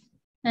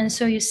 And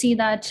so you see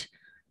that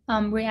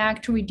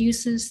React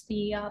reduces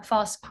the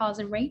false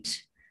positive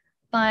rate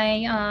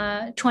by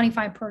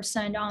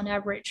 25% on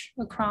average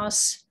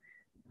across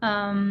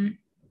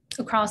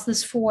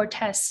this 4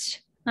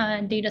 test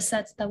data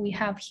sets that we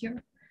have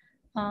here.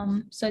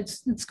 So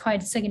it's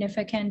quite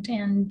significant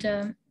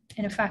and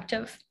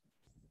effective.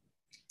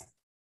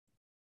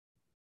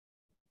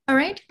 All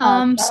right.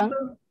 I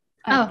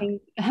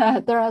think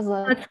there is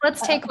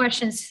let's take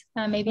questions.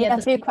 Maybe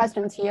a few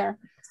questions here.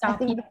 I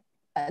think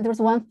there's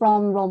one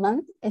from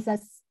Roman. It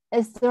says,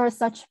 is there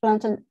such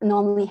blunt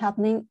anomaly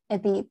happening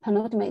at the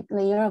penultimate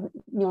layer of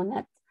neural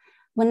net?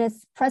 When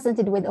it's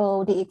presented with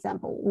OOD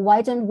example,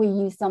 why don't we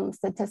use some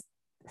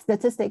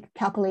statistic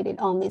calculated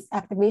on these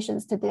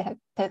activations to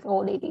detect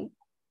OOD?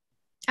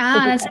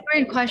 That's a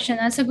great question.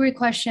 That's a great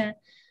question.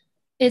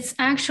 It's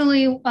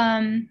actually,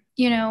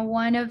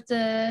 one of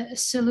the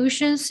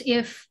solutions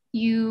if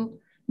you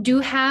do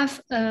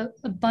have a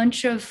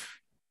bunch of,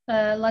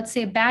 let's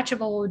say, a batch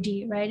of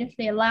OOD, right?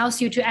 It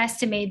allows you to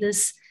estimate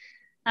this,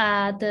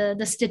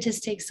 the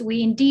statistics.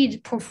 We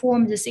indeed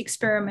perform this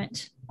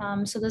experiment.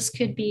 So this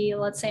could be,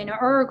 let's say, an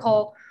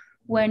oracle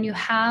when you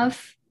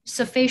have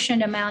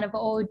sufficient amount of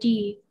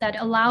OOD that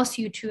allows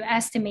you to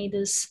estimate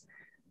this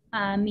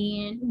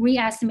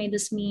re-estimate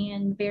this mean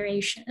and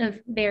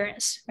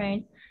variance,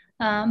 right?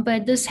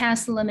 But this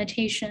has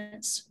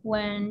limitations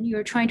when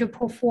you're trying to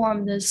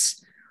perform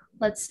this,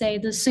 let's say,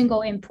 the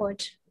single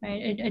input,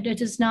 right? It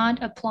does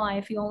not apply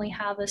if you only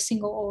have a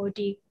single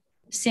OOD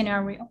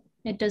scenario.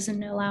 It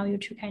doesn't allow you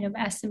to kind of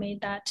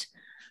estimate that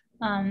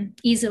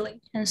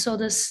easily. And so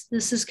this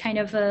is kind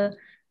of a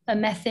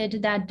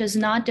method that does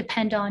not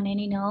depend on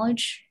any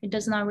knowledge. It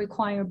does not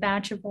require a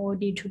batch of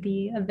OOD to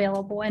be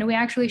available. And we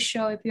actually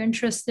show, if you're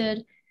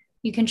interested,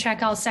 you can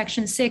check out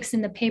section 6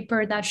 in the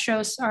paper that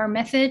shows our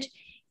method,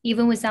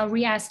 even without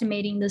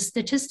re-estimating the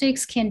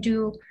statistics, can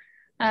do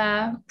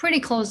pretty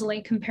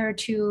closely compared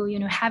to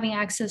having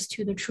access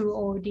to the true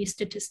OOD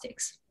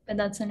statistics. But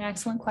that's an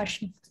excellent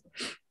question.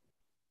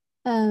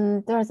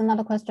 There's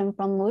another question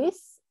from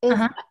Luis. Is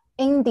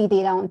ND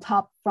data on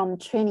top from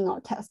training or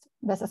test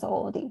versus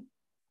OOD?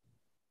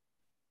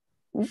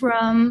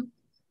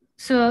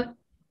 So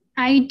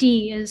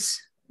ID is,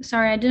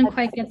 sorry, I didn't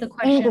quite get the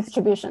question. In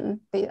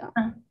distribution data.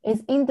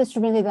 Is in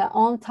distribution data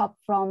on top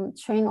from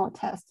train or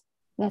test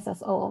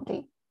versus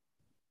OOD?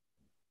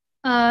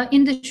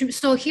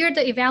 So here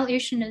the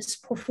evaluation is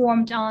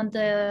performed on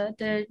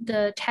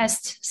the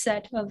test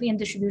set of in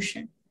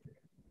distribution.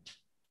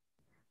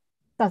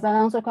 Does that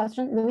answer the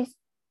question, Luis?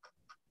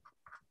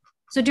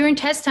 So during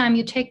test time,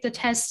 you take the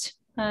test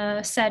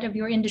set of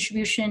your in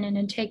distribution and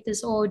then take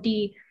this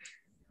OOD,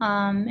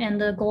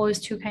 and the goal is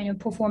to kind of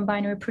perform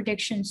binary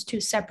predictions to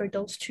separate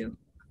those two.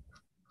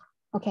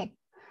 Okay.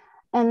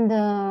 And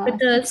but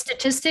the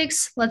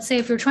statistics, let's say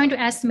if you're trying to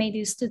estimate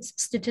these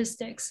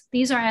statistics,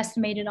 these are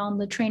estimated on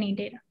the training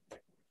data.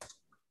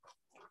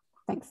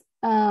 Thanks.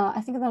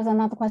 I think there's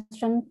another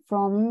question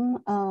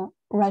from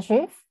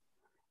Rajiv.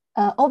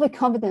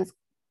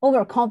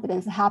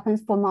 Overconfidence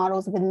happens for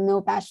models with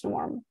no batch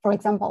norm. For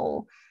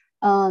example,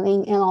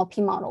 in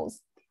NLP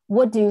models.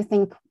 What do you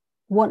think?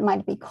 What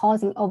might be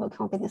causing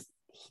overconfidence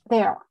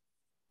there?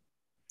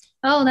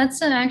 Oh,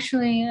 that's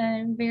actually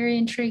a very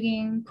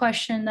intriguing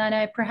question that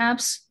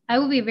I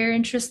would be very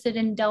interested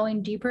in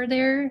delving deeper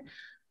there.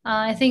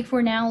 I think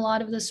for now, a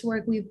lot of this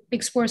work we've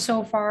explored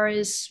so far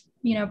is,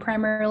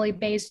 primarily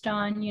based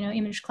on,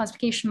 image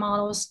classification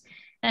models.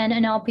 And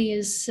NLP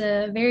is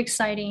a very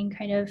exciting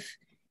kind of,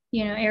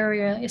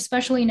 area,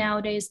 especially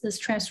nowadays, this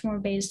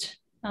transformer-based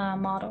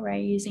model,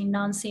 right, using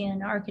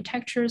non-CNN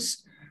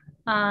architectures.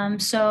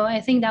 So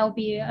I think that would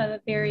be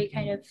a very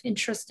kind of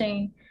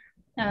interesting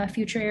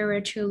future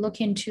area to look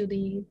into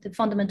the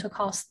fundamental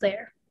costs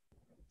there.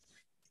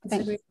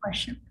 That's a great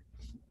question.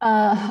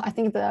 I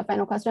think the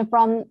final question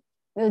from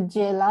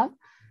J-Love,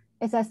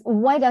 it says,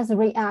 why does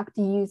React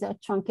use a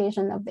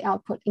truncation of the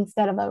output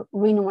instead of a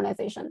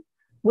renormalization,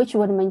 which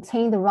would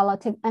maintain the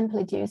relative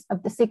amplitudes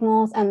of the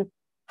signals and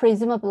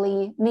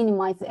presumably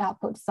minimize the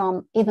output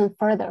sum even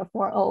further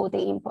for OOD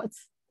inputs?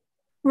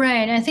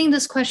 Right. I think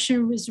this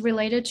question was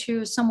related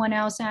to someone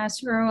else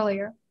asked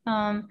earlier.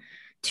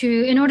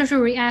 In order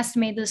to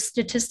re-estimate the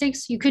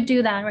statistics, you could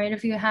do that, right?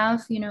 If you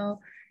have,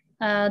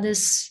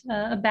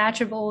 a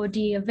batch of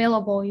OOD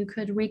available, you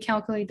could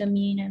recalculate the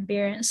mean and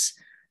variance.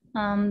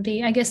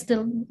 I guess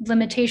the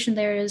limitation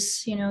there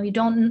is, you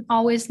don't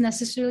always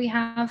necessarily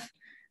have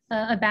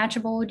a batch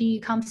of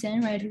OOD comes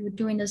in, right? If you're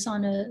doing this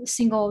on a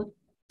single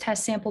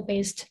test sample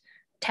based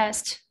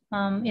test,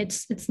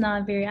 it's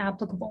not very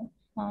applicable.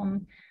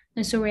 And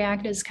so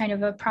React is kind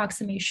of an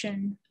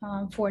approximation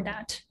for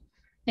that.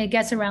 It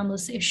gets around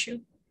this issue.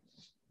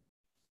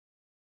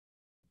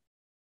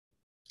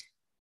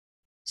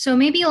 So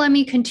maybe let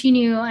me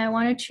continue. I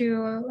wanted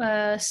to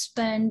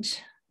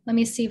let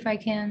me see if I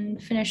can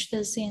finish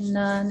this in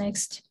the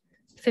next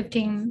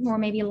 15 or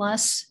maybe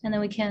less, and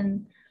then we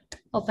can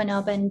open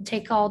up and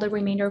take all the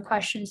remainder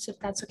questions if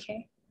that's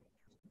okay.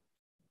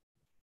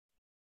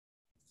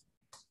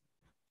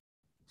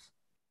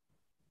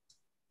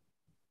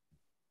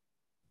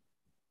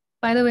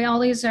 By the way, all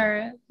these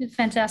are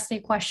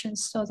fantastic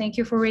questions, so thank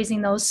you for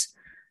raising those.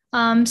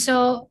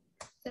 So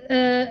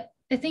I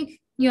think,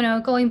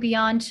 going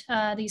beyond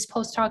these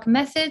post-hoc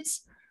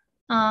methods,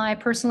 I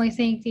personally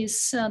think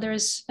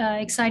there's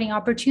exciting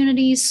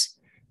opportunities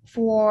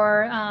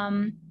for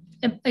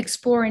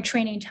exploring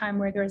training time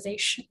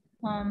regularization.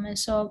 And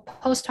so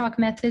post-hoc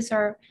methods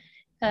are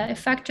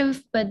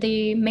effective, but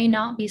they may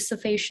not be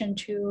sufficient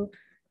to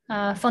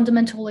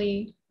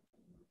fundamentally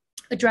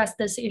address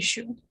this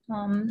issue.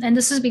 And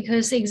this is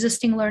because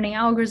existing learning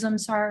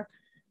algorithms are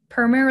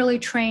primarily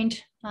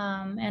trained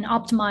and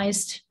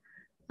optimized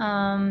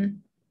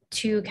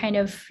to kind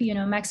of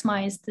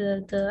maximize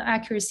the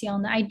accuracy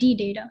on the ID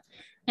data.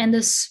 And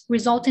this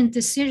resultant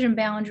decision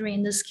boundary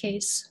in this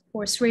case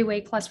for three-way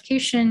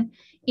classification,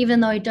 even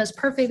though it does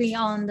perfectly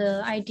on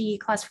the ID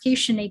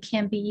classification, it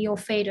can be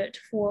ill-fated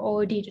for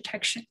OOD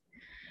detection.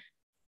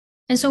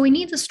 And so we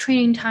need this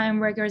training time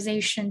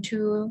regularization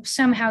to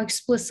somehow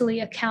explicitly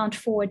account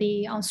for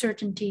the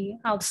uncertainty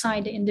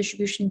outside the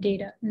in-distribution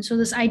data. And so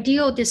this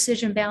ideal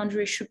decision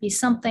boundary should be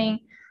something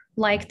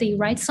like the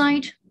right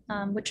side,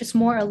 which is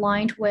more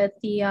aligned with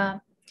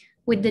the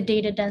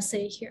data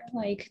density here,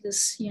 like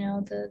this,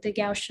 the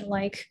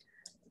Gaussian-like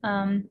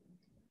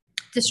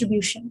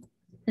distribution.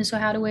 And so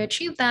how do we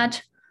achieve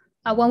that?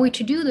 One way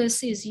to do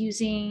this is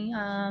using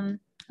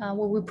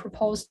what we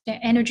propose, the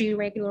energy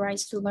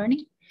regularized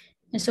learning.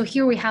 And so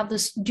here we have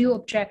this dual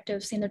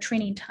objectives in the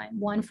training time,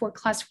 one for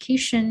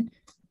classification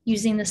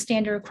using the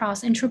standard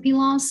cross entropy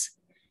loss,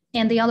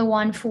 and the other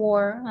one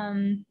for,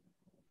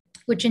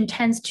 which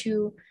intends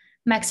to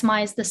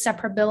maximize the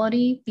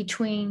separability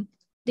between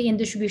the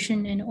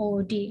in-distribution and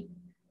OOD.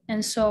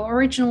 And so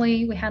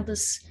originally we had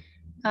this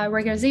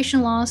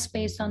regularization loss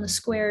based on the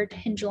squared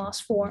hinge loss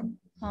form,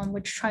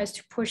 which tries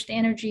to push the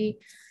energy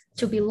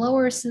to be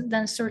lower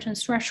than a certain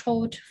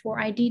threshold for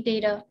ID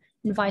data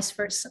and vice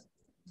versa.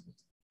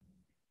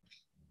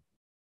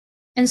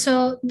 And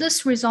so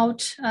this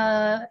results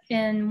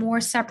in more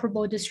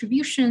separable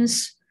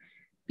distributions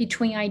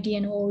between ID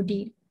and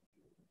OOD.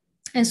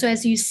 And so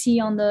as you see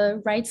on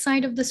the right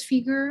side of this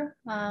figure,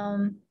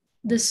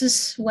 this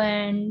is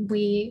when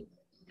we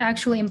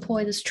actually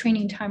employ this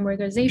training time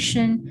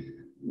regularization,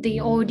 the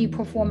OOD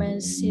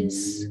performance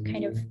is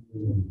kind of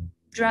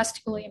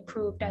drastically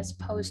improved as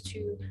opposed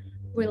to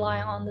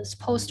rely on this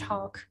post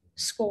hoc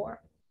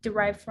score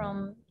derived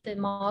from the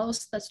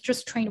models that's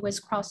just trained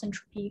with cross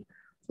entropy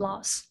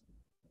loss.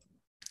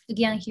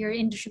 Again, here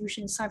in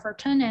distribution is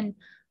Cypher10 and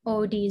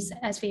OOD is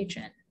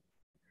SVHN.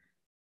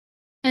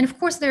 And of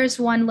course, there's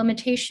one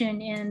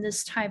limitation in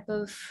this type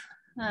of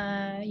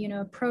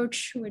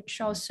approach, which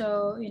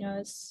also,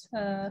 is,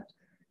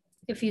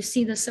 if you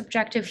see the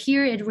subjective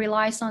here, it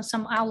relies on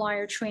some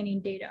outlier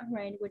training data,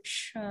 right?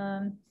 Which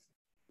can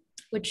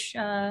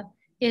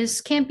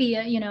be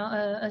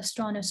a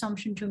strong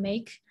assumption to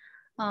make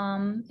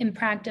in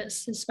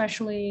practice,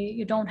 especially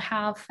you don't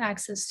have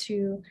access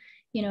to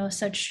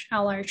such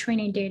outlier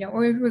training data,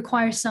 or it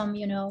requires some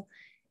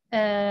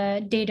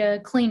data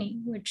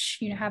cleaning, which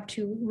you have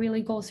to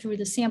really go through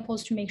the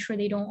samples to make sure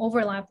they don't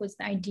overlap with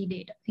the ID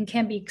data, and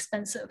can be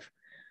expensive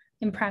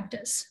in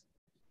practice.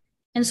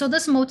 And so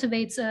this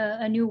motivates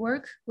a new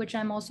work, which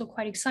I'm also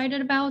quite excited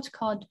about,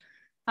 called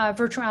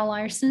virtual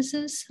outlier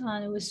census.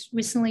 It was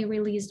recently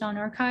released on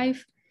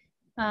arXiv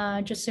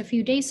just a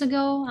few days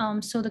ago.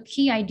 So the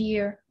key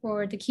idea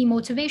or the key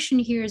motivation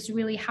here is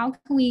really how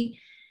can we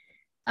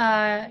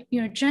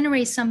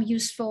generate some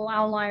useful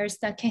outliers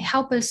that can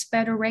help us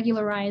better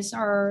regularize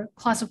our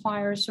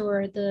classifiers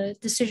or the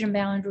decision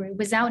boundary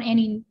without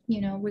any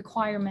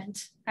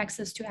requirement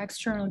access to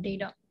external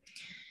data.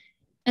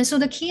 And so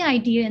the key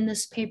idea in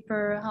this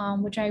paper,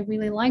 which I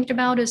really liked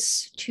about,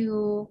 is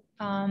to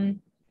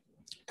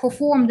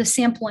perform the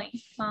sampling.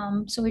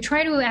 So we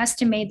try to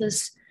estimate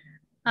this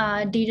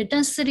data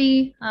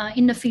density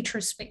in the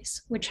feature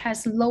space, which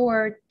has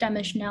lower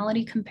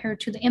dimensionality compared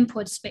to the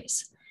input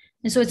space.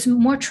 And so it's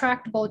more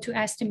tractable to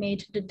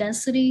estimate the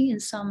density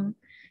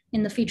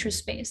in the feature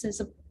space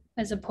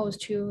as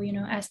opposed to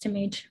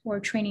estimate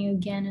or training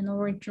again in the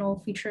original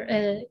feature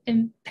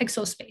in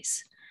pixel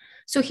space.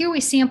 So here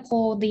we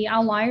sample the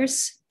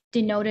outliers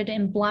denoted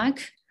in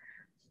black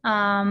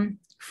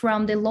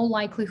from the low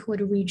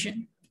likelihood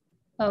region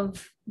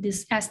of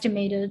this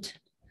estimated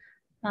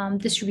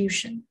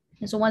distribution.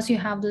 And so once you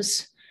have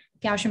this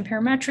Gaussian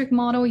parametric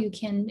model, you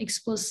can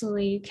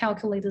explicitly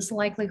calculate this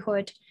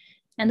likelihood.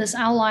 And these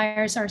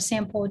outliers are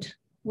sampled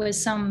with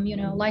some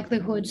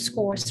likelihood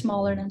score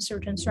smaller than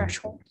certain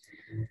threshold.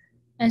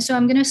 And so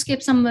I'm going to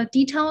skip some of the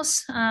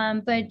details,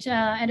 but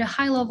at a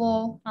high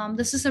level,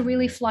 this is a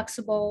really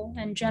flexible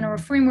and general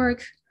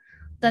framework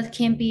that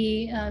can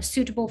be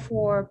suitable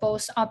for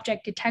both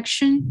object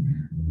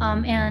detection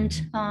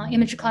and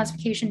image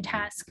classification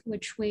task,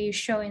 which we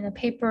show in the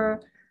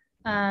paper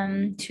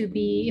to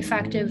be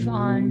effective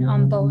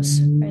on both.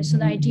 Right? So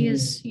the idea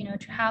is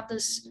to have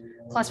this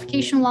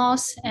classification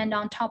loss, and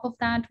on top of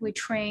that, we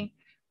train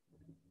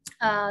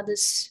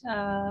this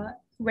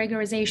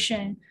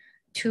regularization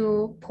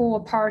to pull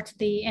apart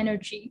the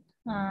energy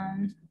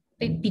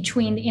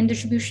between the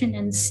in-distribution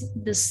and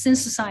the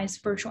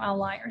synthesized virtual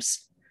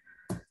outliers.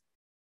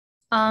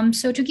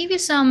 So to give you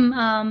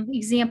some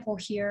example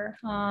here,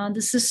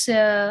 this is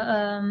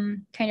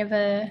kind of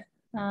a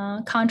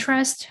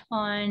contrast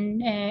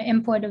on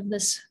input of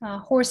this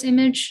horse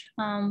image.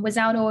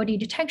 Without OOD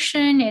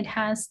detection, it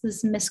has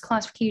this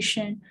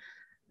misclassification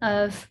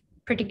of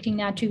predicting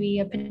that to be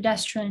a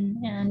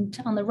pedestrian.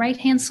 And on the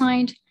right-hand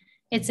side,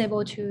 it's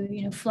able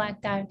to flag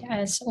that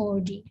as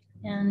OOD.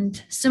 And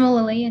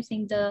similarly, I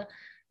think the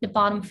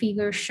bottom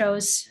figure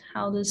shows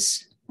how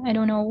this, I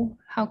don't know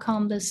how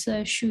come this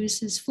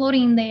shoes is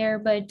floating there,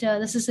 but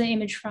this is an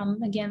image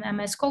from, again,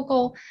 MS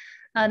Coco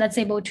that's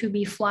able to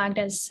be flagged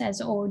as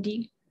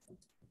OOD.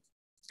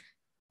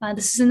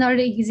 This is another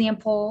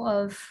example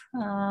of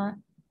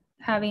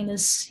having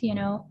this,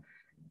 being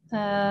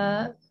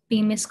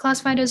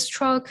misclassified as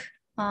truck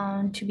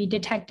to be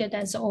detected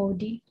as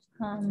OOD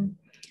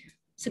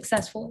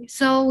successfully.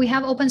 So we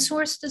have open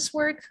sourced this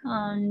work.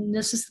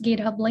 This is the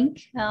GitHub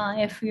link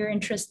if you're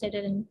interested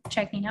in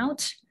checking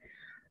out.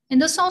 And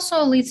this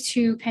also leads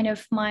to kind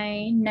of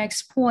my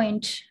next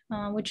point,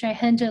 which I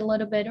hinted a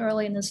little bit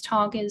early in this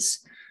talk,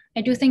 is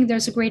I do think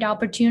there's a great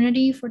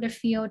opportunity for the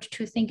field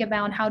to think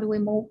about how do we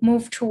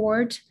move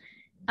toward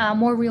a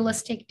more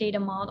realistic data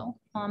model.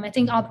 I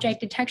think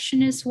object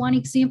detection is one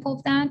example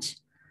of that.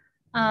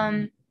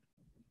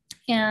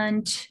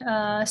 And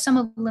some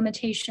of the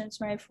limitations,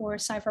 right, for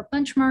Cypher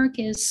benchmark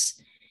is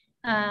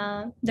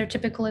they're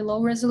typically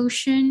low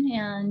resolution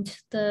and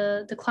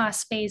the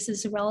class space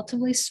is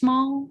relatively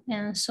small.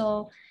 And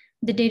so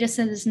the data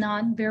set is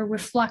not very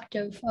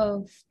reflective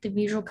of the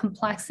visual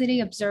complexity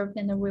observed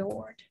in the real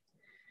world.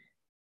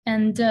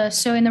 And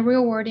so in the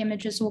real world,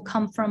 images will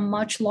come from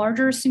much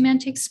larger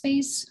semantic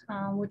space,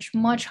 which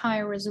much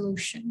higher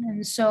resolution.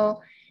 And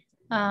so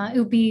it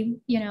would be,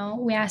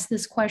 we asked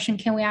this question,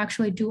 can we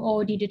actually do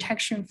OOD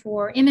detection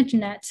for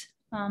ImageNet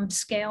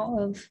scale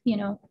of,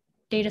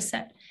 data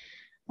set?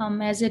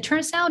 As it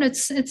turns out,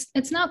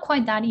 it's not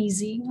quite that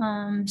easy.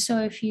 So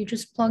if you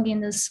just plug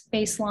in this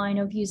baseline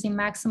of using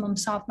maximum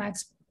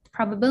softmax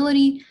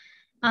probability,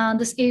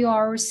 this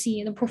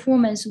AURC, the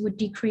performance would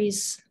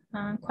decrease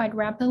quite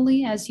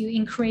rapidly as you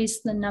increase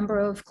the number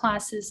of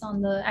classes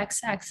on the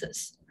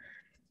x-axis.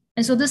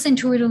 And so this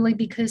intuitively,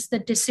 because the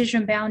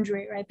decision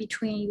boundary, right,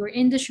 between your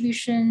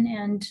in-distribution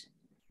and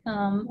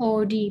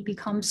OOD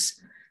becomes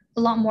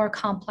a lot more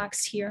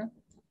complex here.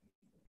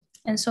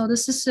 And so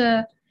this is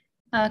a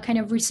kind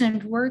of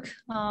recent work.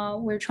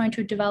 We're trying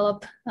to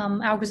develop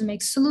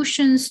algorithmic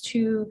solutions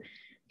to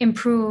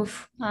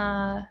improve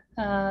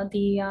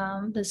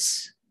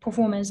this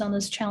performance on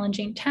this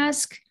challenging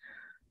task.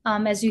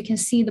 As you can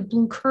see, the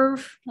blue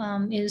curve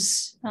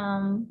is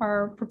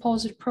our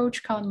proposed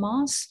approach called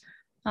MOS,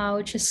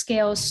 which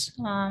scales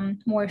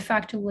more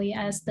effectively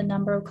as the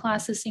number of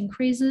classes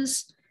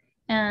increases.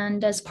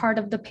 And as part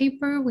of the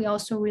paper, we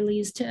also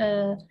released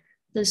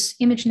this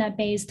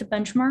ImageNet-based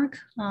benchmark.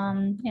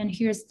 And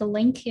here's the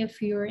link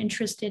if you're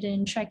interested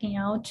in checking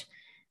out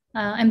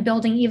and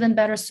building even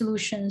better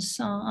solutions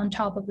on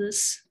top of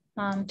this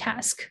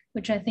task,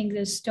 which I think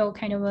is still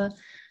kind of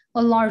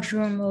a large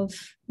room of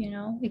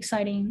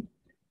exciting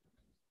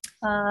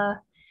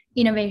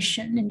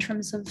innovation in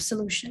terms of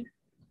solution.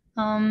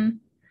 Yeah,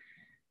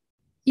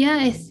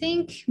 I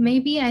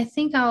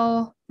think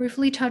I'll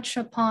briefly touch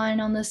upon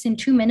on this in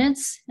 2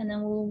 minutes, and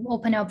then we'll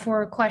open up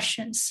for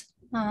questions.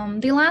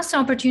 The last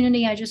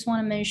opportunity I just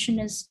want to mention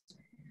is,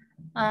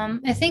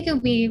 I think it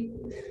would be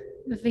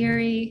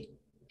very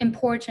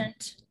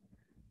important,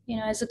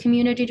 as a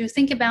community to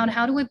think about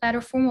how do we better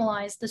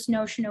formalize this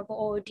notion of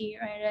OOD,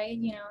 right?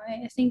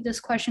 I think this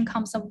question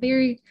comes up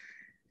very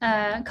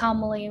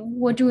commonly.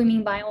 What do we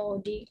mean by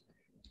OOD?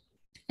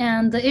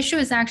 And the issue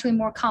is actually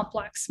more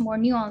complex, more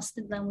nuanced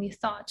than we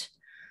thought.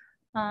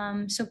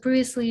 So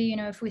previously,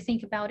 if we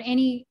think about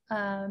any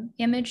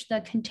image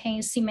that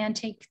contains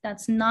semantic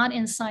that's not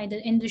inside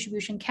the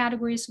in-distribution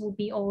categories will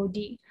be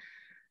OOD.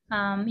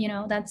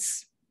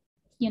 That's,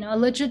 a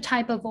legit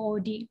type of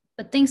OOD,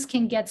 but things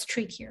can get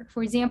trickier.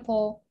 For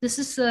example, this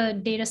is a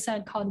data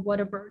set called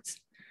waterbirds.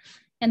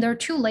 And there are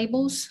two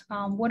labels,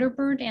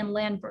 waterbird and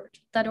landbird,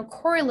 that are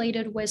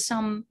correlated with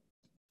some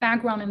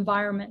background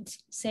environment,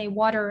 say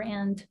water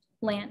and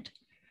land.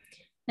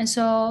 And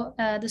so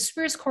the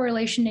spurious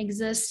correlation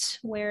exists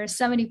where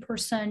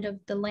 70% of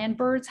the land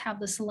birds have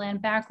this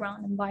land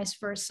background and vice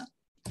versa.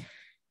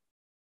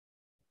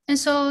 And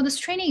so this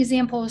training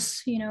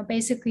examples,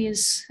 basically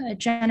is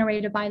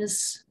generated by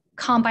this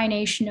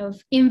combination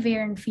of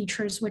invariant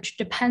features, which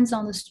depends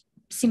on the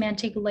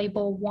semantic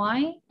label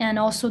Y, and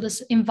also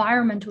this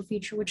environmental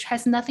feature, which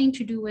has nothing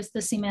to do with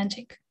the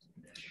semantic.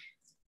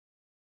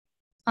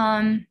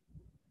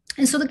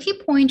 And so the key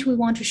point we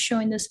want to show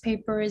in this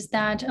paper is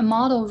that a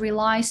model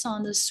relies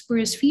on the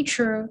spurious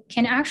feature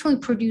can actually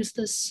produce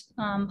this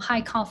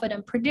high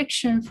confidence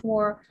prediction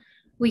for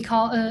we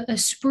call a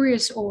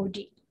spurious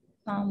OOD,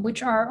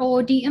 which are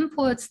OOD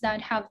inputs that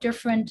have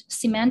different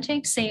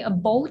semantics, say a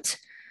boat,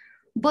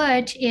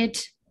 but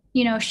it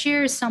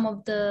shares some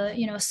of the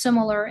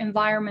similar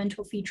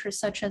environmental features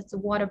such as the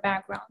water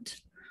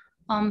background.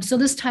 So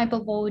this type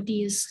of OOD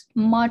is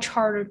much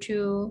harder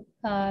to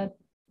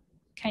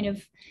kind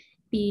of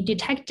be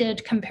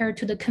detected compared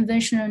to the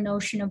conventional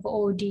notion of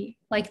OOD,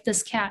 like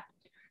this cat.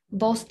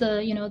 Both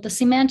the the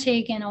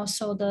semantic and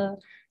also the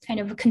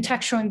kind of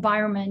contextual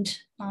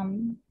environment,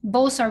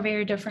 both are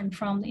very different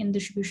from the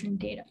in-distribution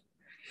data.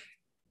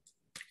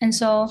 And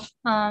so,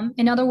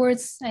 in other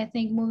words, I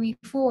think moving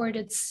forward,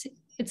 it's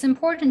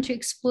important to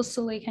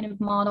explicitly kind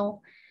of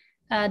model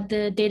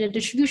the data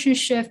distribution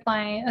shift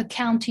by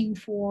accounting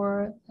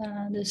for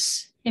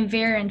this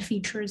invariant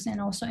features and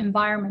also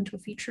environmental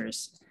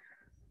features.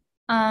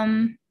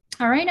 All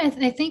right,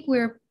 I think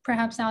we're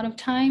perhaps out of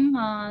time.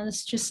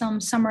 It's just some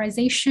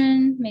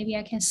summarization. Maybe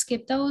I can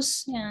skip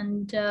those.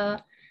 And,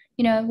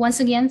 once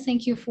again,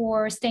 thank you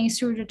for staying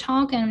through the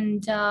talk.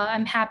 And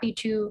I'm happy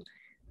to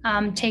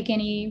take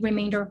any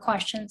remainder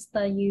questions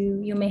that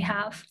you may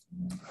have.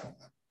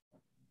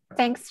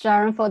 Thanks,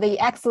 Sharon, for the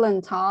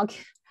excellent talk.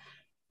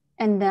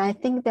 And I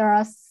think there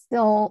are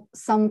still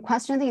some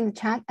questions in the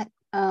chat.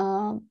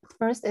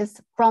 First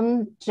is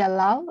from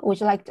Jalal.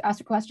 Would you like to ask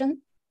a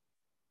question?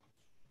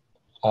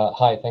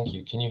 Hi, thank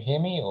you. Can you hear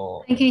me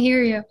or? I can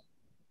hear you.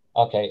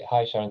 Okay,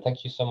 hi Sharon,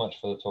 thank you so much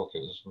for the talk. It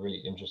was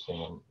really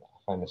interesting and I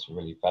find this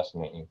really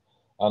fascinating.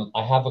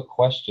 I have a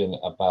question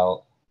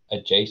about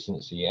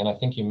adjacency, and I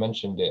think you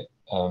mentioned it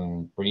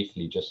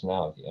briefly just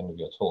now at the end of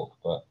your talk,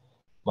 but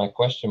my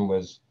question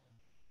was,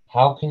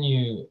 how can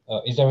you,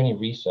 is there any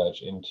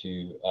research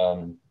into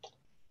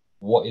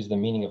what is the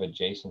meaning of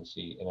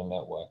adjacency in a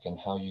network and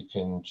how you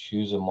can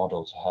choose a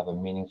model to have a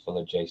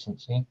meaningful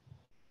adjacency?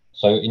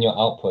 So in your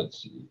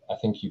outputs, I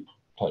think you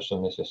touched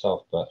on this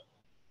yourself, but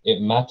it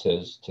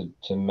matters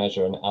to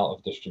measure an out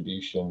of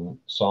distribution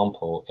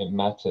sample. It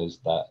matters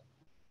that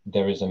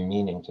there is a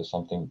meaning to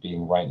something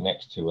being right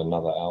next to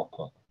another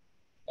output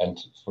and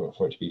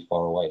for it to be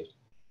far away.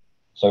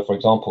 So for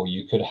example,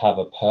 you could have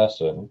a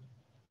person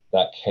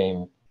that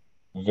came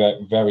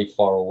very, very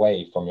far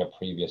away from your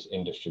previous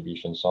in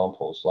distribution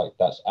samples, like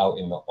that's out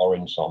in the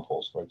orange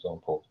samples, for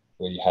example,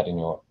 where you had in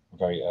your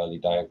very early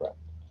diagram.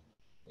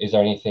 Is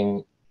there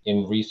anything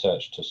in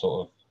research to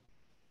sort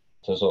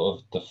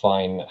of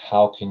define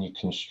how can you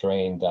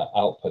constrain the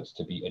outputs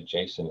to be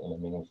adjacent in a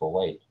meaningful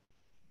way?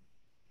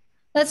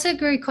 That's a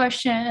great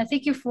question.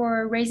 Thank you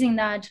for raising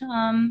that.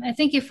 I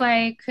think if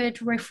I could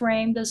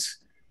reframe this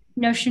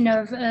notion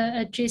of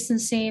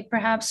adjacency,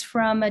 perhaps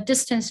from a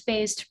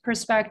distance-based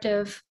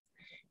perspective.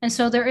 And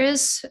so there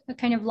is a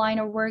kind of line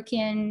of work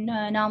in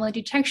anomaly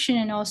detection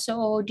and also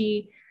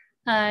OOD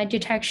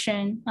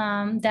detection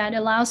that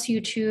allows you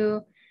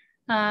to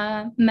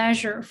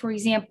measure, for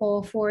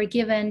example, for a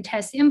given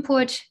test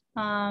input,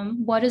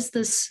 what is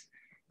this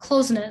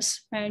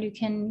closeness, right? You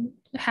can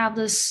have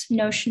this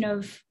notion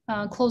of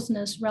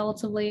closeness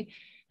relatively,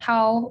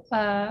 how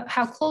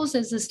close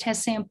is this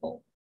test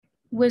sample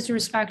with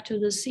respect to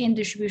this in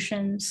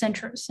distribution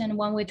centers. And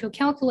one way to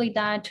calculate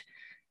that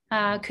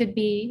could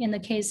be in the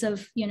case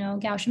of,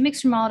 Gaussian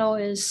mixture model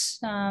is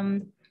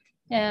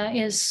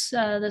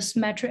this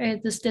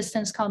metric, this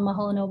distance called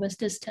Mahalanobis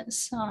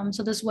distance.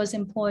 So this was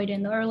employed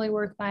in the early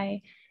work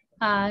by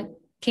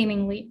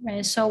Ming Li,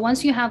 right? So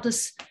once you have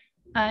this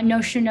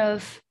notion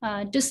of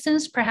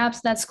distance.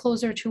 Perhaps that's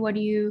closer to what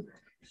you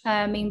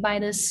mean by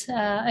this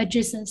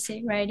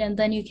adjacency, right? And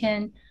then you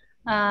can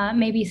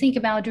maybe think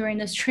about during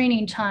this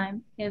training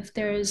time if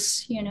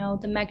there's,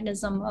 the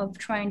mechanism of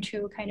trying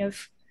to kind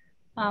of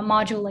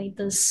modulate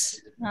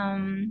this,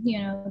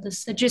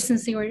 this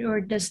adjacency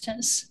or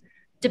distance,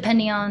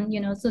 depending on,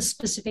 the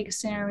specific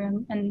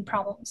scenario and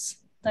problems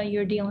that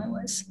you're dealing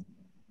with.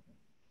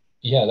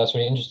 Yeah, that's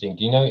really interesting.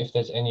 Do you know if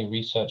there's any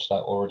research that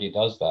already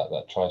does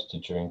that tries to,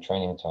 during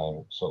training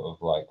time, sort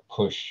of like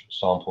push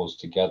samples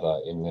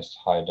together in this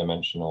higher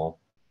dimensional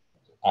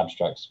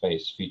abstract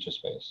space, feature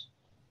space,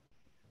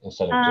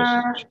 instead of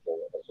just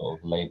sort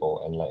of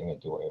label and letting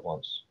it do what it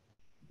wants?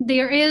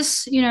 There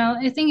is,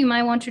 I think you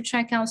might want to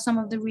check out some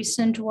of the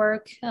recent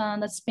work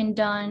that's been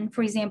done,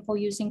 for example,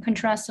 using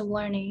contrastive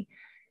learning.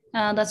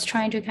 That's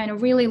trying to kind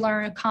of really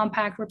learn a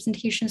compact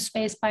representation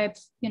space by,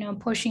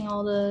 pushing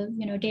all the,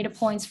 data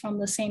points from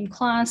the same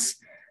class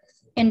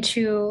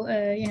into,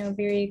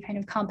 very kind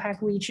of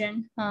compact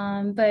region.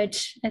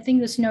 But I think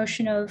this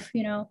notion of,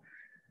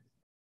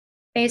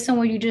 based on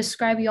what you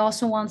described, you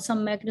also want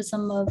some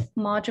mechanism of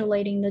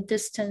modulating the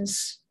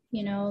distance,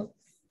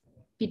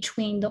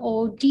 between the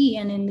OD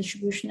and in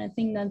distribution. I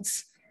think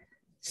that's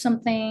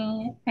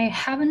something I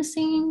haven't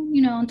seen,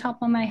 on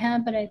top of my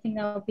head, but I think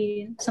that would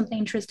be something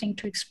interesting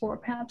to explore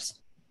perhaps.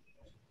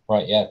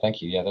 Right, yeah,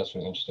 thank you. Yeah, that's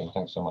really interesting.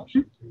 Thanks so much.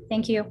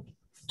 Thank you.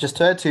 Just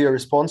to add to your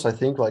response, I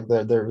think like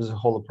there is a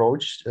whole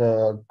approach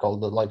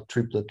called the like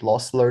triplet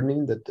loss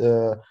learning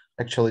that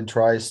actually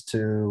tries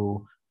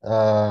to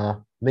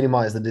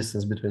minimize the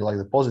distance between like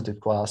the positive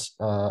class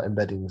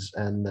embeddings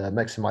and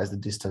maximize the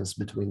distance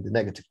between the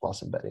negative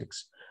class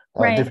embeddings.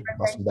 Different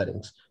class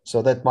embeddings.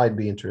 So that might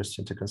be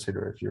interesting to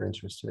consider if you're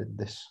interested in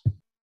this.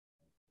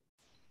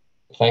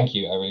 Thank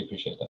you. I really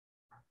appreciate that.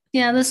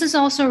 Yeah, this is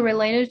also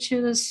related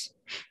to this.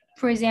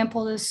 For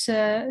example, the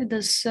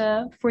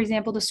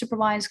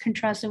supervised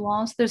contrastive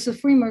loss. There's a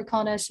framework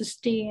called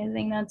SSD. I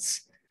think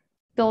that's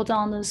built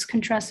on this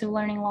contrastive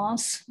learning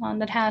loss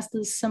that has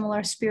this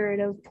similar spirit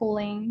of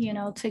pulling,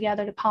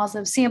 together the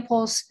positive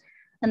samples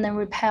and then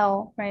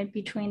repel right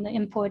between the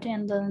input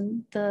and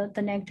the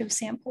negative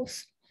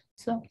samples.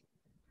 So I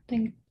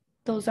think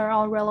those are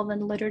all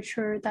relevant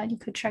literature that you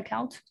could check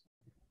out.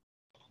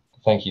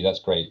 Thank you. That's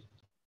great.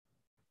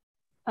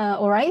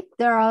 All right.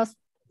 There are,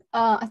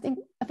 I think,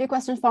 a few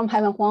questions from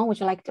Haiwen Huang.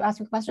 Would you like to ask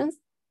your questions?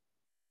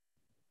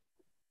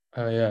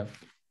 Yeah.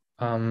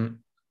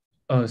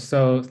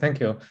 So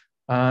thank you.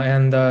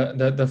 And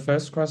the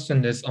first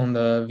question is on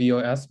the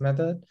VOS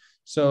method.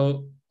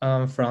 So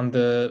from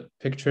the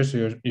pictures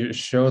you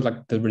showed,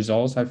 like the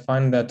results, I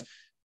find that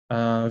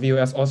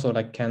VOS also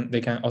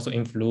they can also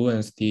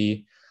influence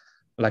the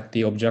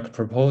object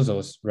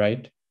proposals,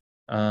 right?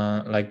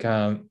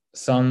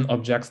 Some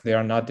objects, they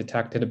are not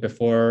detected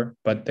before,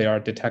 but they are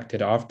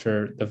detected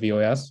after the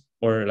VOS,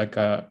 or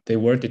they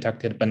were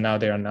detected, but now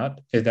they are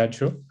not. Is that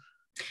true?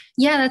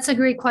 Yeah, that's a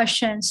great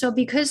question. So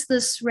because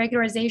this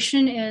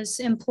regularization is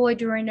employed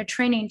during the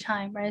training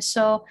time, right?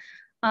 So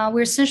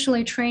we're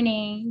essentially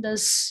training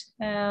this,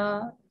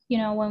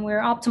 when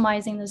we're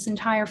optimizing this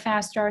entire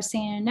fast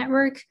RCN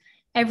network,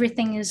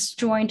 everything is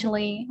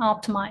jointly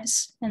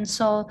optimized. And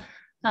so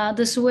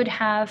this would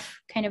have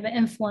kind of an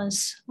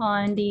influence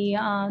on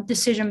the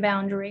decision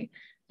boundary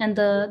and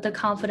the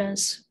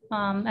confidence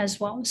as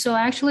well. So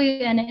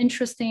actually an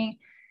interesting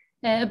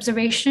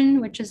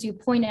observation, which as you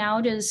point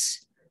out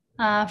is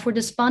for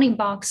this bounding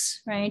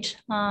box, right?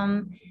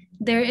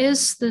 There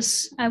is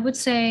this, I would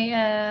say,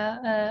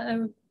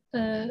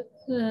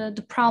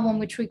 the problem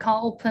which we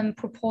call open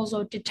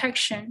proposal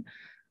detection,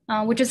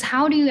 which is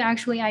how do you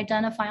actually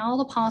identify all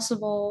the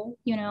possible,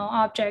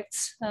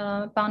 objects,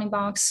 bounding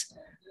box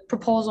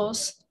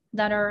proposals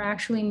that are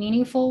actually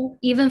meaningful,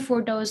 even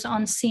for those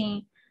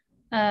unseen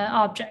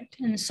object.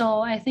 And so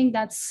I think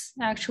that's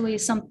actually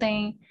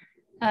something,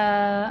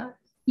 not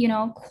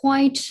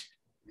quite,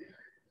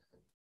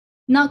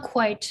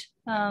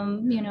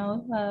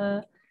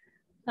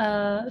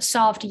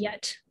 solved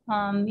yet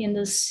in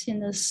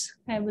this,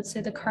 I would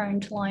say, the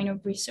current line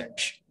of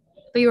research.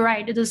 But you're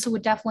right, this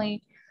would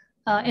definitely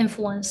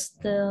influence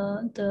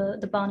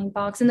the bounding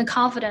box and the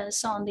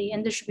confidence on the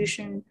in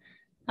distribution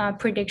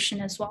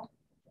prediction as well.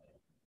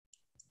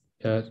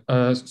 Yeah,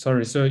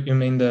 sorry, so you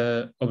mean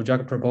the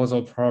object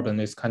proposal problem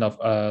is kind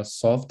of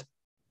solved?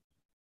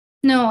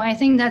 No, I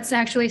think that's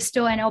actually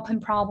still an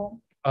open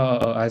problem.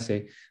 Oh, I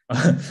see.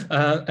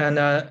 And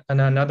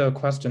another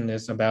question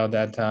is about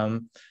that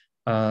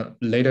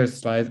later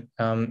slide.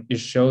 You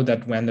show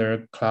that when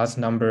the class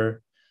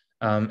number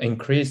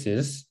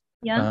increases,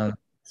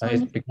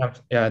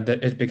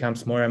 it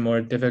becomes more and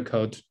more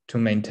difficult to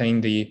maintain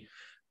the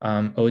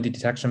OD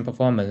detection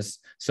performance.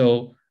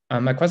 So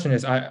my question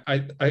is,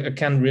 I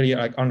can't really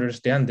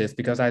understand this,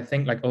 because I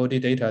think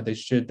OD data, they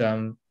should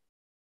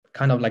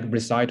kind of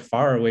reside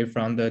far away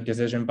from the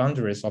decision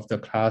boundaries of the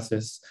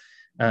classes,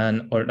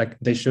 or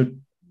they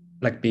should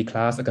be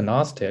class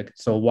agnostic.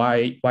 So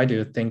why do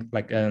you think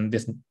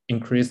this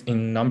increase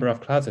in number of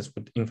classes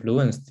would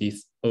influence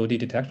this OD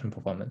detection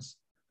performance?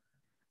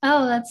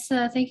 Oh, that's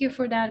thank you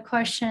for that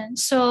question.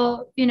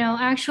 So,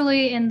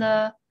 actually in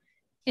the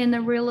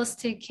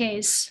realistic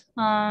case,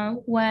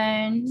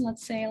 when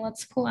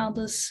let's pull out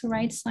this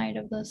right side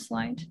of the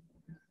slide.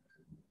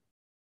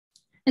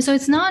 And so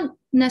it's not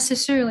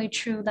necessarily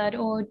true that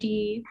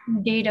OOD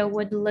data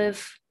would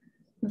live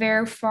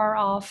very far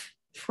off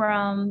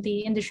from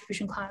the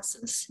in-distribution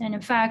classes. And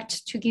in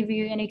fact, to give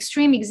you an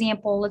extreme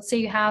example, let's say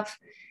you have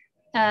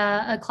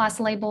a class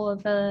label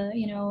of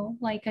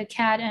like a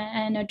cat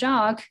and a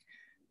dog.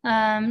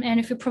 And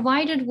if you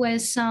provide it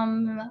with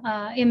some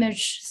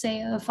image,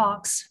 say a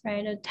fox,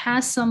 right, it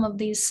has some of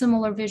these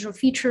similar visual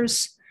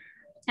features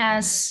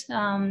as,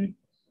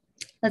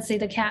 let's say,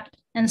 the cat.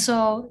 And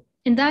so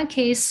in that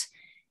case,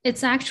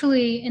 it's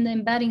actually in the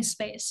embedding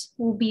space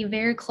will be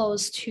very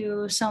close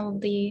to some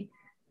of the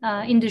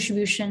in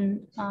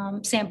distribution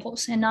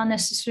samples and not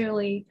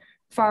necessarily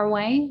far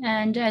away.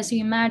 And as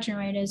you imagine,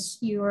 right, as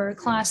your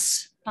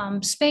class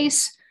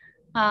space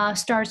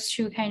starts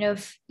to kind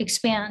of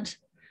expand,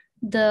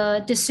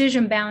 the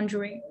decision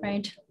boundary,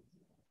 right?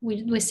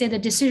 We say the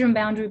decision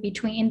boundary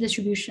between in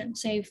distribution.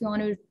 Say if you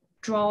want to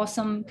draw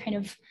some kind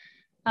of,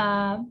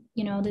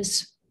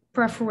 this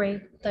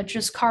periphery that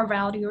just carve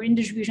out your in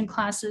distribution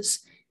classes,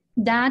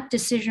 that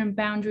decision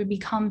boundary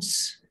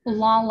becomes a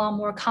lot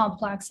more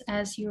complex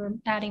as you're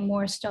adding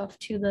more stuff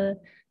to the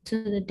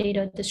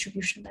data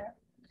distribution there.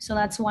 So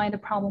that's why the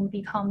problem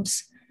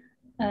becomes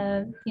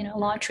a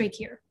lot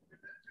trickier.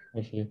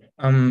 Thank you.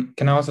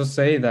 Can I also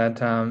say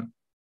that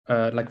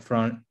like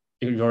from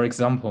your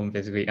example,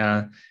 basically,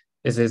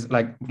 is this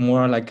like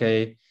more like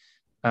a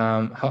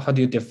how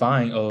do you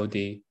define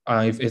OOD?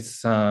 If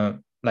it's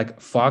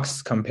like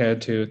fox compared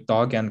to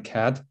dog and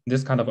cat,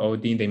 this kind of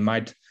OOD, they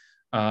might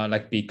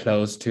like be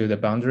close to the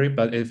boundary.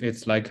 But if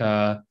it's like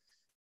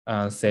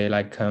say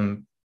like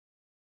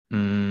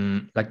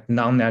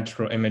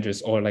non-natural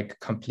images or like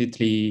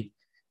completely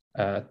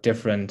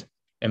different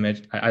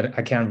image,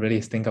 I can't really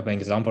think of an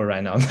example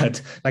right now,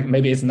 but like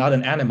maybe it's not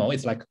an animal,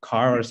 it's like a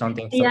car or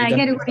something. So yeah, I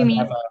get what you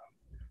mean.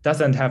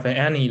 Doesn't have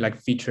any like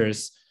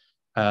features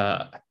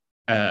doesn't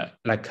have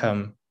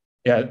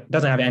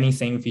any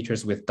same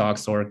features with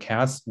dogs or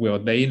cats. Will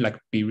they like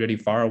be really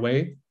far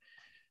away?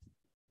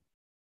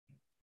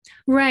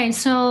 Right.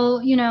 So,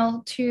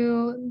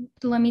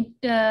 let me,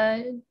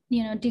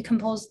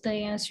 decompose the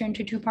answer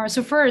into two parts.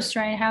 So first,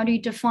 right, how do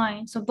you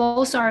define? So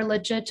both are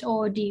legit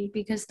OOD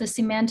because the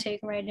semantic,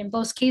 right, in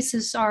both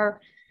cases are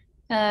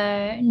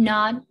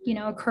not,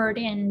 occurred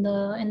in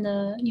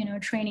the,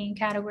 training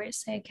categories,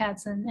 say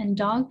cats and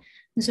dog.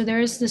 And so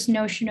there is this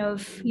notion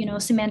of,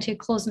 semantic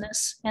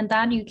closeness, and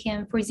that you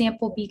can, for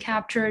example, be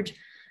captured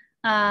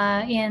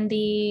in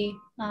the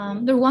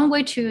one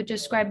way to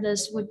describe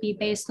this would be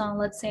based on,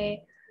 let's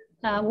say,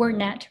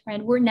 WordNet, right?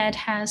 WordNet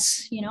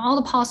has, all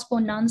the possible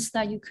nouns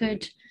that you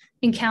could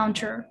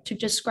encounter to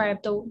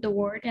describe the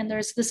word. And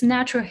there's this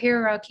natural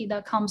hierarchy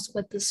that comes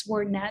with this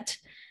WordNet.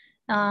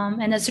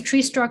 And it's a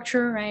tree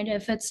structure, right?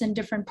 If it's in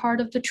different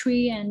part of the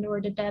tree and or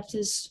the depth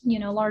is,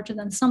 larger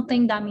than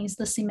something, that means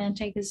the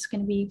semantic is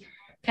going to be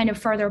kind of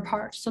further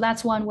apart. So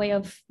that's one way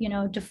of,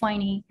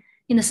 defining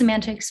in the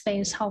semantic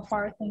space how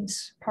far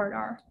things apart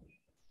are.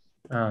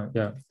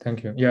 Yeah,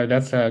 thank you. Yeah,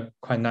 that's a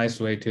quite nice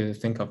way to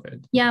think of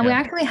it. Yeah, we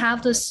actually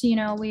have this,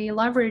 we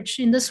leverage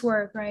in this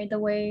work, right? The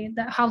way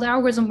that how the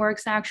algorithm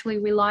works actually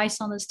relies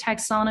on this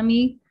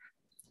taxonomy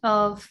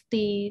of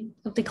the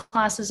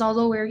classes,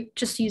 although we're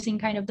just using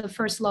kind of the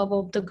first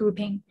level of the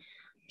grouping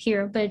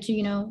here. But,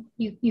 you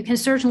can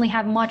certainly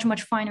have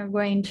much finer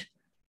grained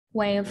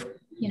way of,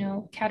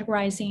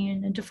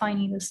 categorizing and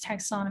defining this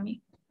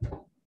taxonomy.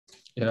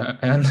 Yeah,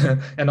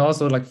 and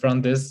also like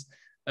from this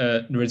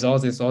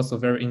results is also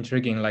very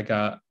intriguing. Like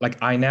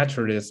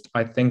iNaturalist,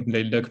 I think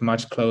they look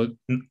much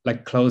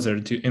closer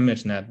to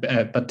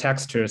ImageNet, but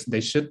textures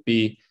they should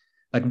be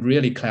like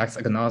really class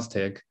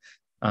agnostic,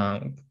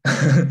 and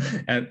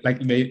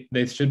like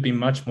they should be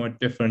much more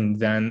different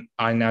than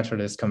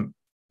iNaturalist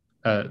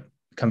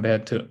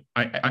compared to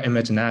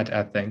ImageNet,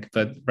 I think.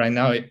 But right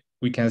now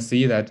we can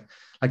see that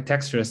like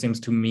texture seems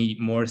to me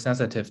more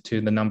sensitive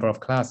to the number of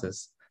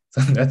classes.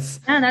 So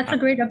that's a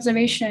great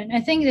observation. I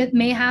think it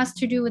may has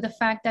to do with the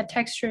fact that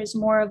texture is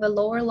more of a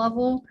lower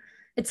level.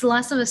 It's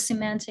less of a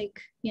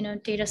semantic,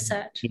 data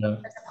set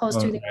as opposed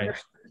to the other.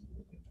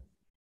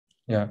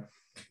 Yeah.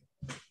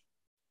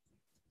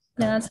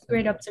 Yeah, that's a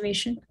great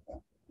observation.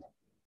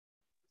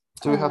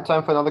 Do we have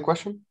time for another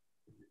question?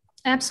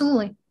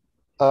 Absolutely.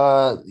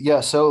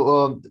 Yeah,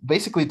 so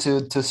basically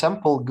to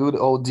sample good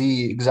OD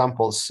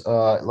examples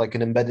like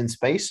an embedding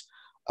space,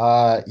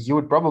 you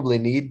would probably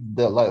need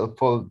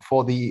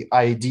for the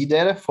ID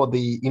data, for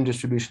the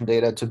in-distribution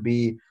data to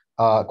be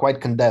quite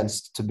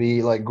condensed, to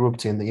be like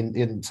grouped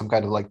in some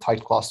kind of like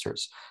tight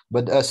clusters.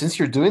 But since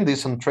you're doing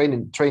this on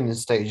training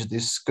stage,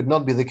 this could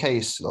not be the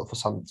case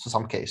for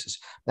some cases.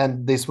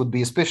 And this would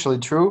be especially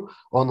true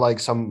on like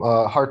some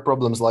hard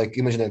problems like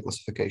ImageNet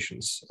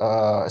classifications,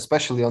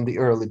 especially on the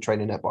early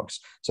training epochs.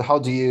 So how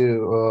do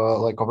you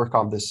like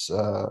overcome this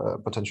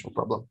potential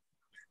problem?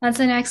 That's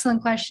an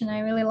excellent question. I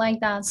really like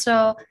that.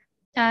 So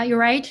you're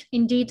right.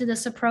 Indeed,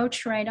 this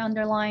approach, right,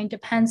 underlying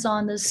depends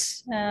on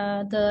this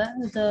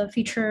the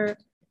feature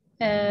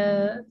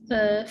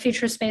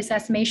space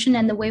estimation,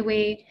 and the way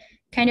we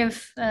kind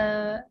of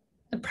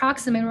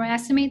approximate or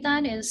estimate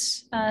that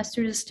is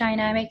through this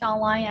dynamic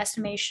online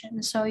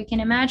estimation. So you can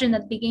imagine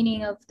at the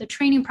beginning of the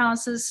training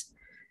process,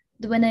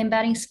 when the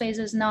embedding space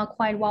is not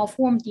quite well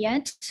formed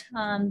yet,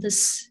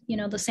 this,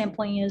 the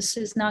sampling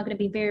is not going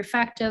to be very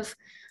effective.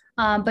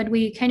 But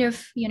we kind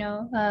of,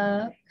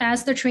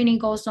 as the training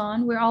goes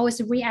on, we're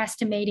always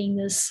re-estimating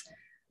this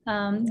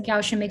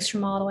Gaussian mixture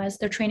model as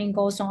the training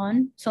goes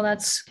on. So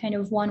that's kind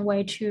of one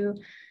way to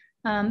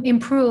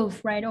improve,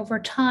 right, over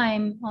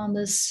time on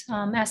this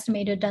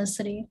estimated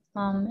density.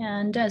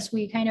 And as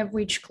we kind of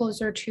reach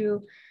closer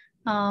to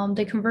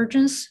the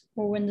convergence,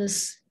 or when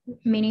this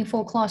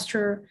meaningful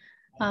cluster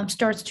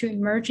starts to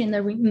emerge in the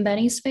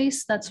embedding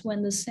space, that's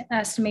when this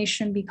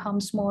estimation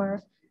becomes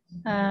more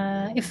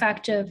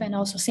effective, and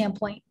also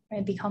sampling,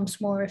 right,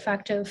 becomes more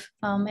effective.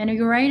 And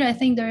you're right, I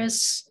think there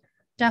is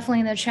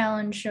definitely the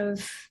challenge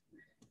of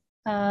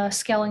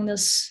scaling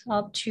this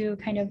up to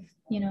kind of,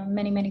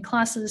 many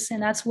classes.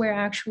 And that's where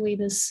actually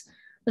this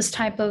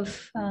type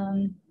of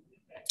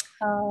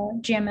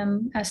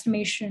GMM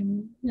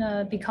estimation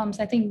becomes,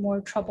 I think, more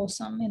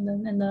troublesome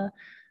in the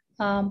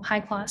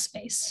high class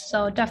space.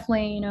 So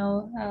definitely,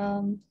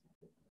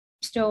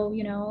 still,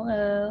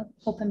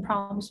 open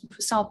problems to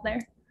solve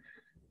there.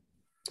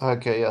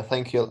 Okay, yeah,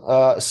 thank you.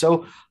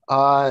 So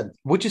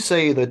would you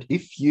say that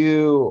if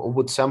you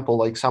would sample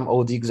like some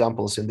OD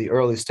examples in the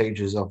early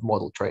stages of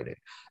model training,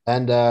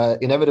 and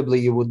inevitably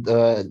you would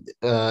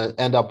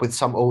end up with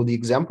some OD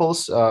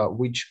examples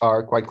which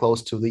are quite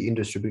close to the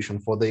in-distribution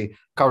for the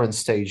current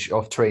stage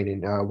of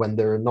training, when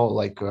there are no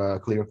like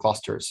clear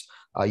clusters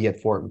yet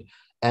formed?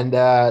 And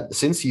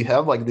since you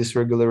have like this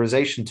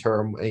regularization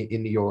term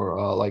in your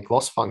like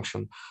loss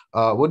function,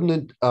 wouldn't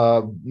it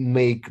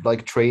make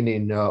like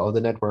training of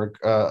the network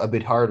a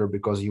bit harder,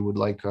 because you would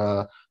like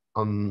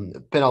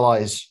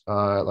penalize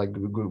like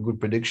good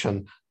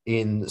prediction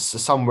in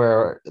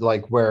somewhere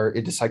like where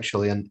it is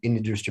actually an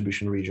in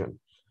distribution region?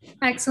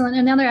 Excellent,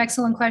 another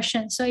excellent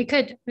question. So it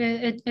could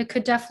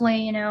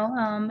definitely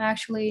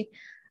actually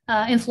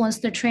influence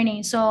the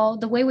training. So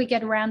the way we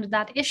get around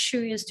that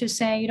issue is to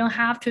say you don't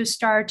have to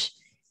start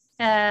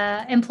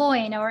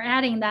employing or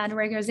adding that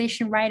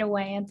regularization right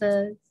away at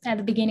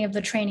the beginning of the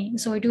training.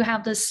 So we do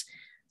have this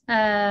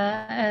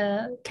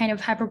kind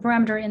of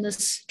hyperparameter in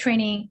this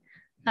training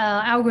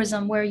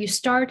algorithm where you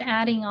start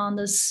adding on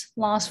this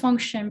loss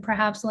function,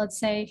 perhaps let's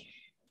say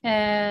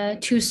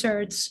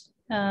 2/3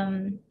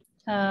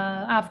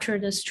 after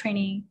this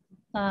training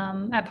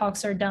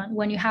epochs are done.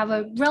 When you have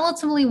a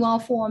relatively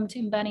well-formed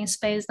embedding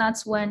space,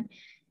 that's when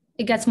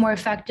it gets more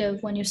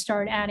effective, when you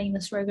start adding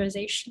this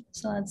regularization.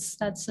 So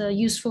that's a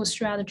useful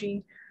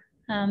strategy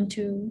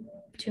to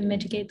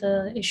mitigate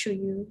the issue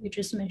you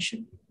just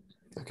mentioned.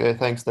 Okay,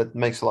 thanks. That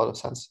makes a lot of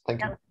sense.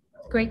 Thank you.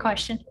 Great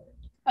question.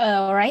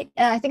 All right.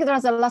 I think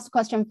there's a last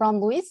question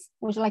from Luis.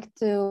 Would you like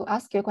to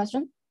ask your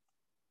question?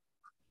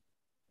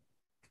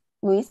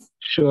 Luis?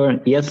 Sure.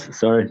 Yes.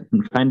 Sorry,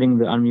 I'm finding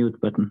the unmute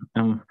button.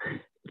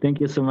 Thank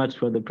you so much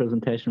for the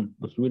presentation.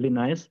 It was really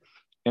nice.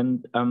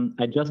 And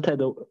I just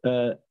had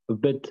a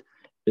bit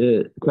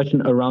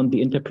question around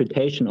the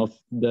interpretation of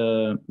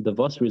the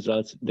VOS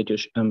results that you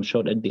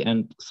showed at the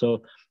end.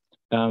 So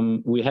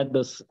we had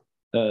this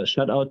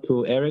shout out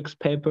to Eric's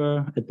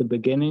paper at the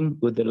beginning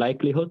with the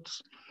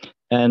likelihoods,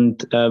 and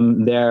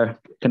their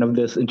kind of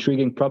this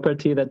intriguing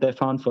property that they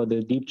found for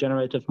the deep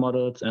generative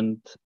models, and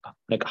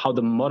like how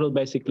the model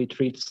basically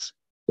treats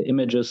the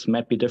images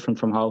might be different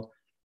from how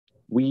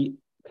we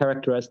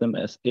characterize them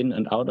as in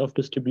and out of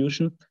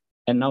distribution.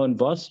 And now in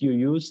VOS, you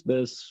use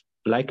this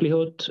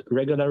likelihood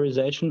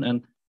regularization.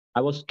 And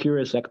I was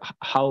curious, like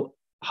how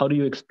do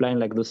you explain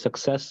like the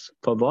success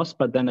for VOS,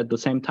 but then at the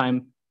same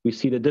time, we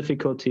see the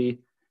difficulty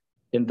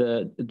in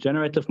the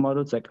generative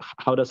models, like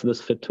how does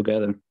this fit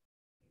together?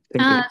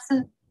 Thank you.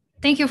 So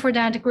thank you for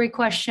that, great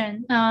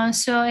question.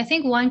 So I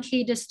think one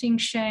key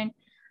distinction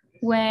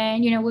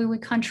when, we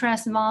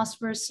contrast VOS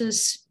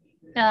versus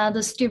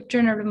the steep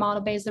generative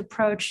model-based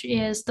approach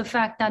is the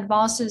fact that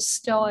VOS is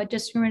still a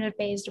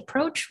discriminative-based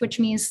approach, which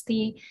means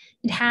it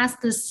has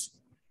this,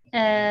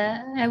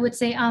 I would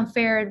say,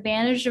 unfair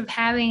advantage of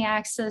having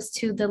access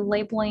to the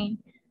labeling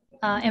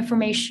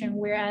information,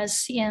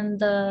 whereas in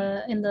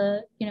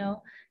the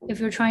if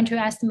you're trying to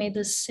estimate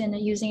this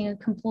using a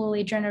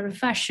completely generative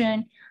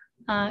fashion,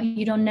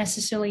 you don't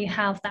necessarily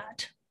have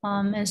that.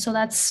 And so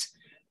that's,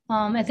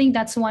 I think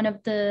that's one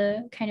of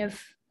the kind of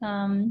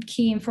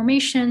key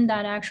information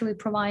that actually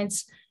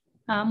provides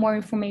more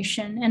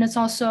information. And it's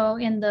also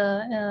in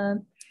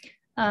the,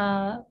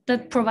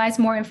 that provides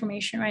more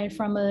information, right,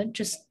 from a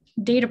just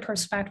data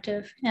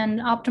perspective.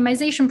 And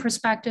optimization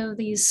perspective,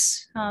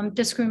 these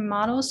discrete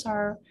models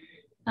are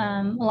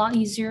a lot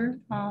easier,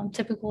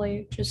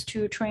 typically just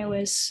to train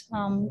with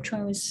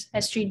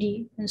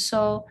SGD. And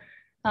so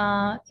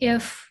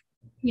if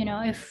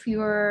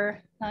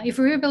you're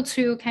able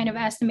to kind of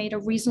estimate a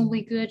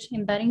reasonably good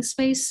embedding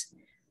space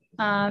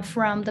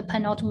from the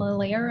penultimate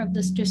layer of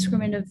this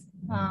discriminative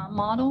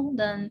model,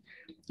 then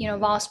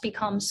VOS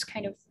becomes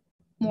kind of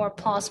more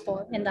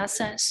plausible in that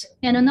sense.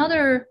 And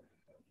another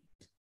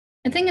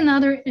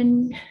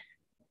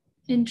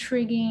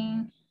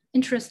interesting,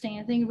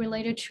 I think,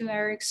 related to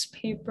Eric's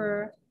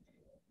paper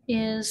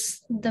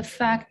is the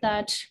fact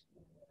that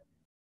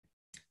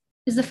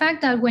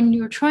when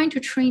you're trying to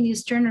train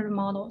these generative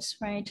models,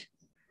 right,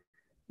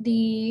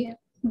 the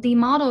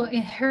model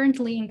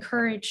inherently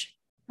encourage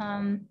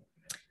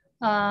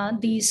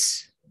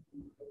these,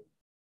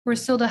 or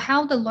so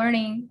how the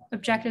learning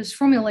objectives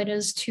formulated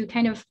is to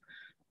kind of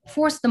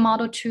force the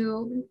model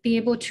to be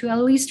able to at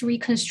least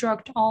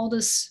reconstruct all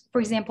this, for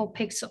example,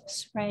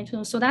 pixels, right?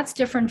 So that's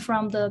different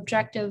from the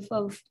objective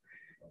of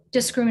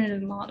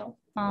discriminative model,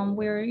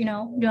 where you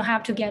don't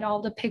have to get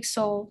all the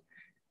pixel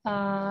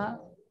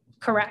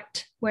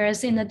correct.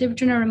 Whereas in the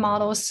generative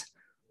models,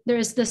 there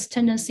is this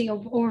tendency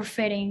of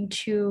overfitting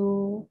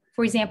to,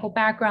 for example,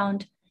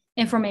 background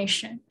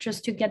information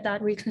just to get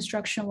that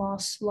reconstruction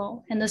loss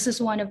low. And this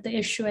is one of the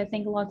issue, I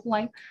think,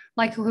 like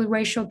likelihood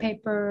ratio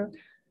paper,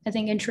 I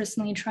think,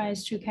 interestingly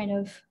tries to kind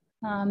of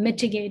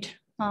mitigate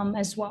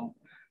as well.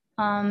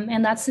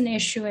 And that's an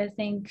issue, I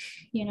think,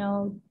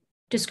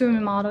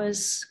 discriminative model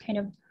is kind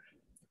of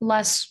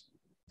less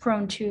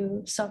prone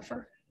to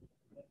suffer.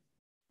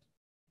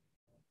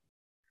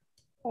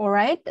 All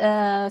right.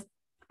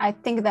 I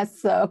think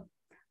that's a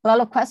lot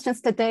of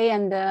questions today.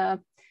 And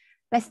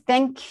let's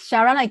thank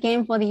Sharon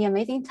again for the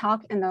amazing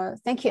talk. And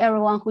thank you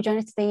everyone who joined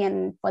us today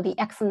and for the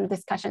excellent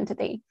discussion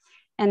today.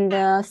 And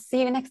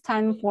see you next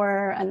time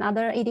for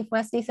another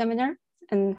 84SD seminar. And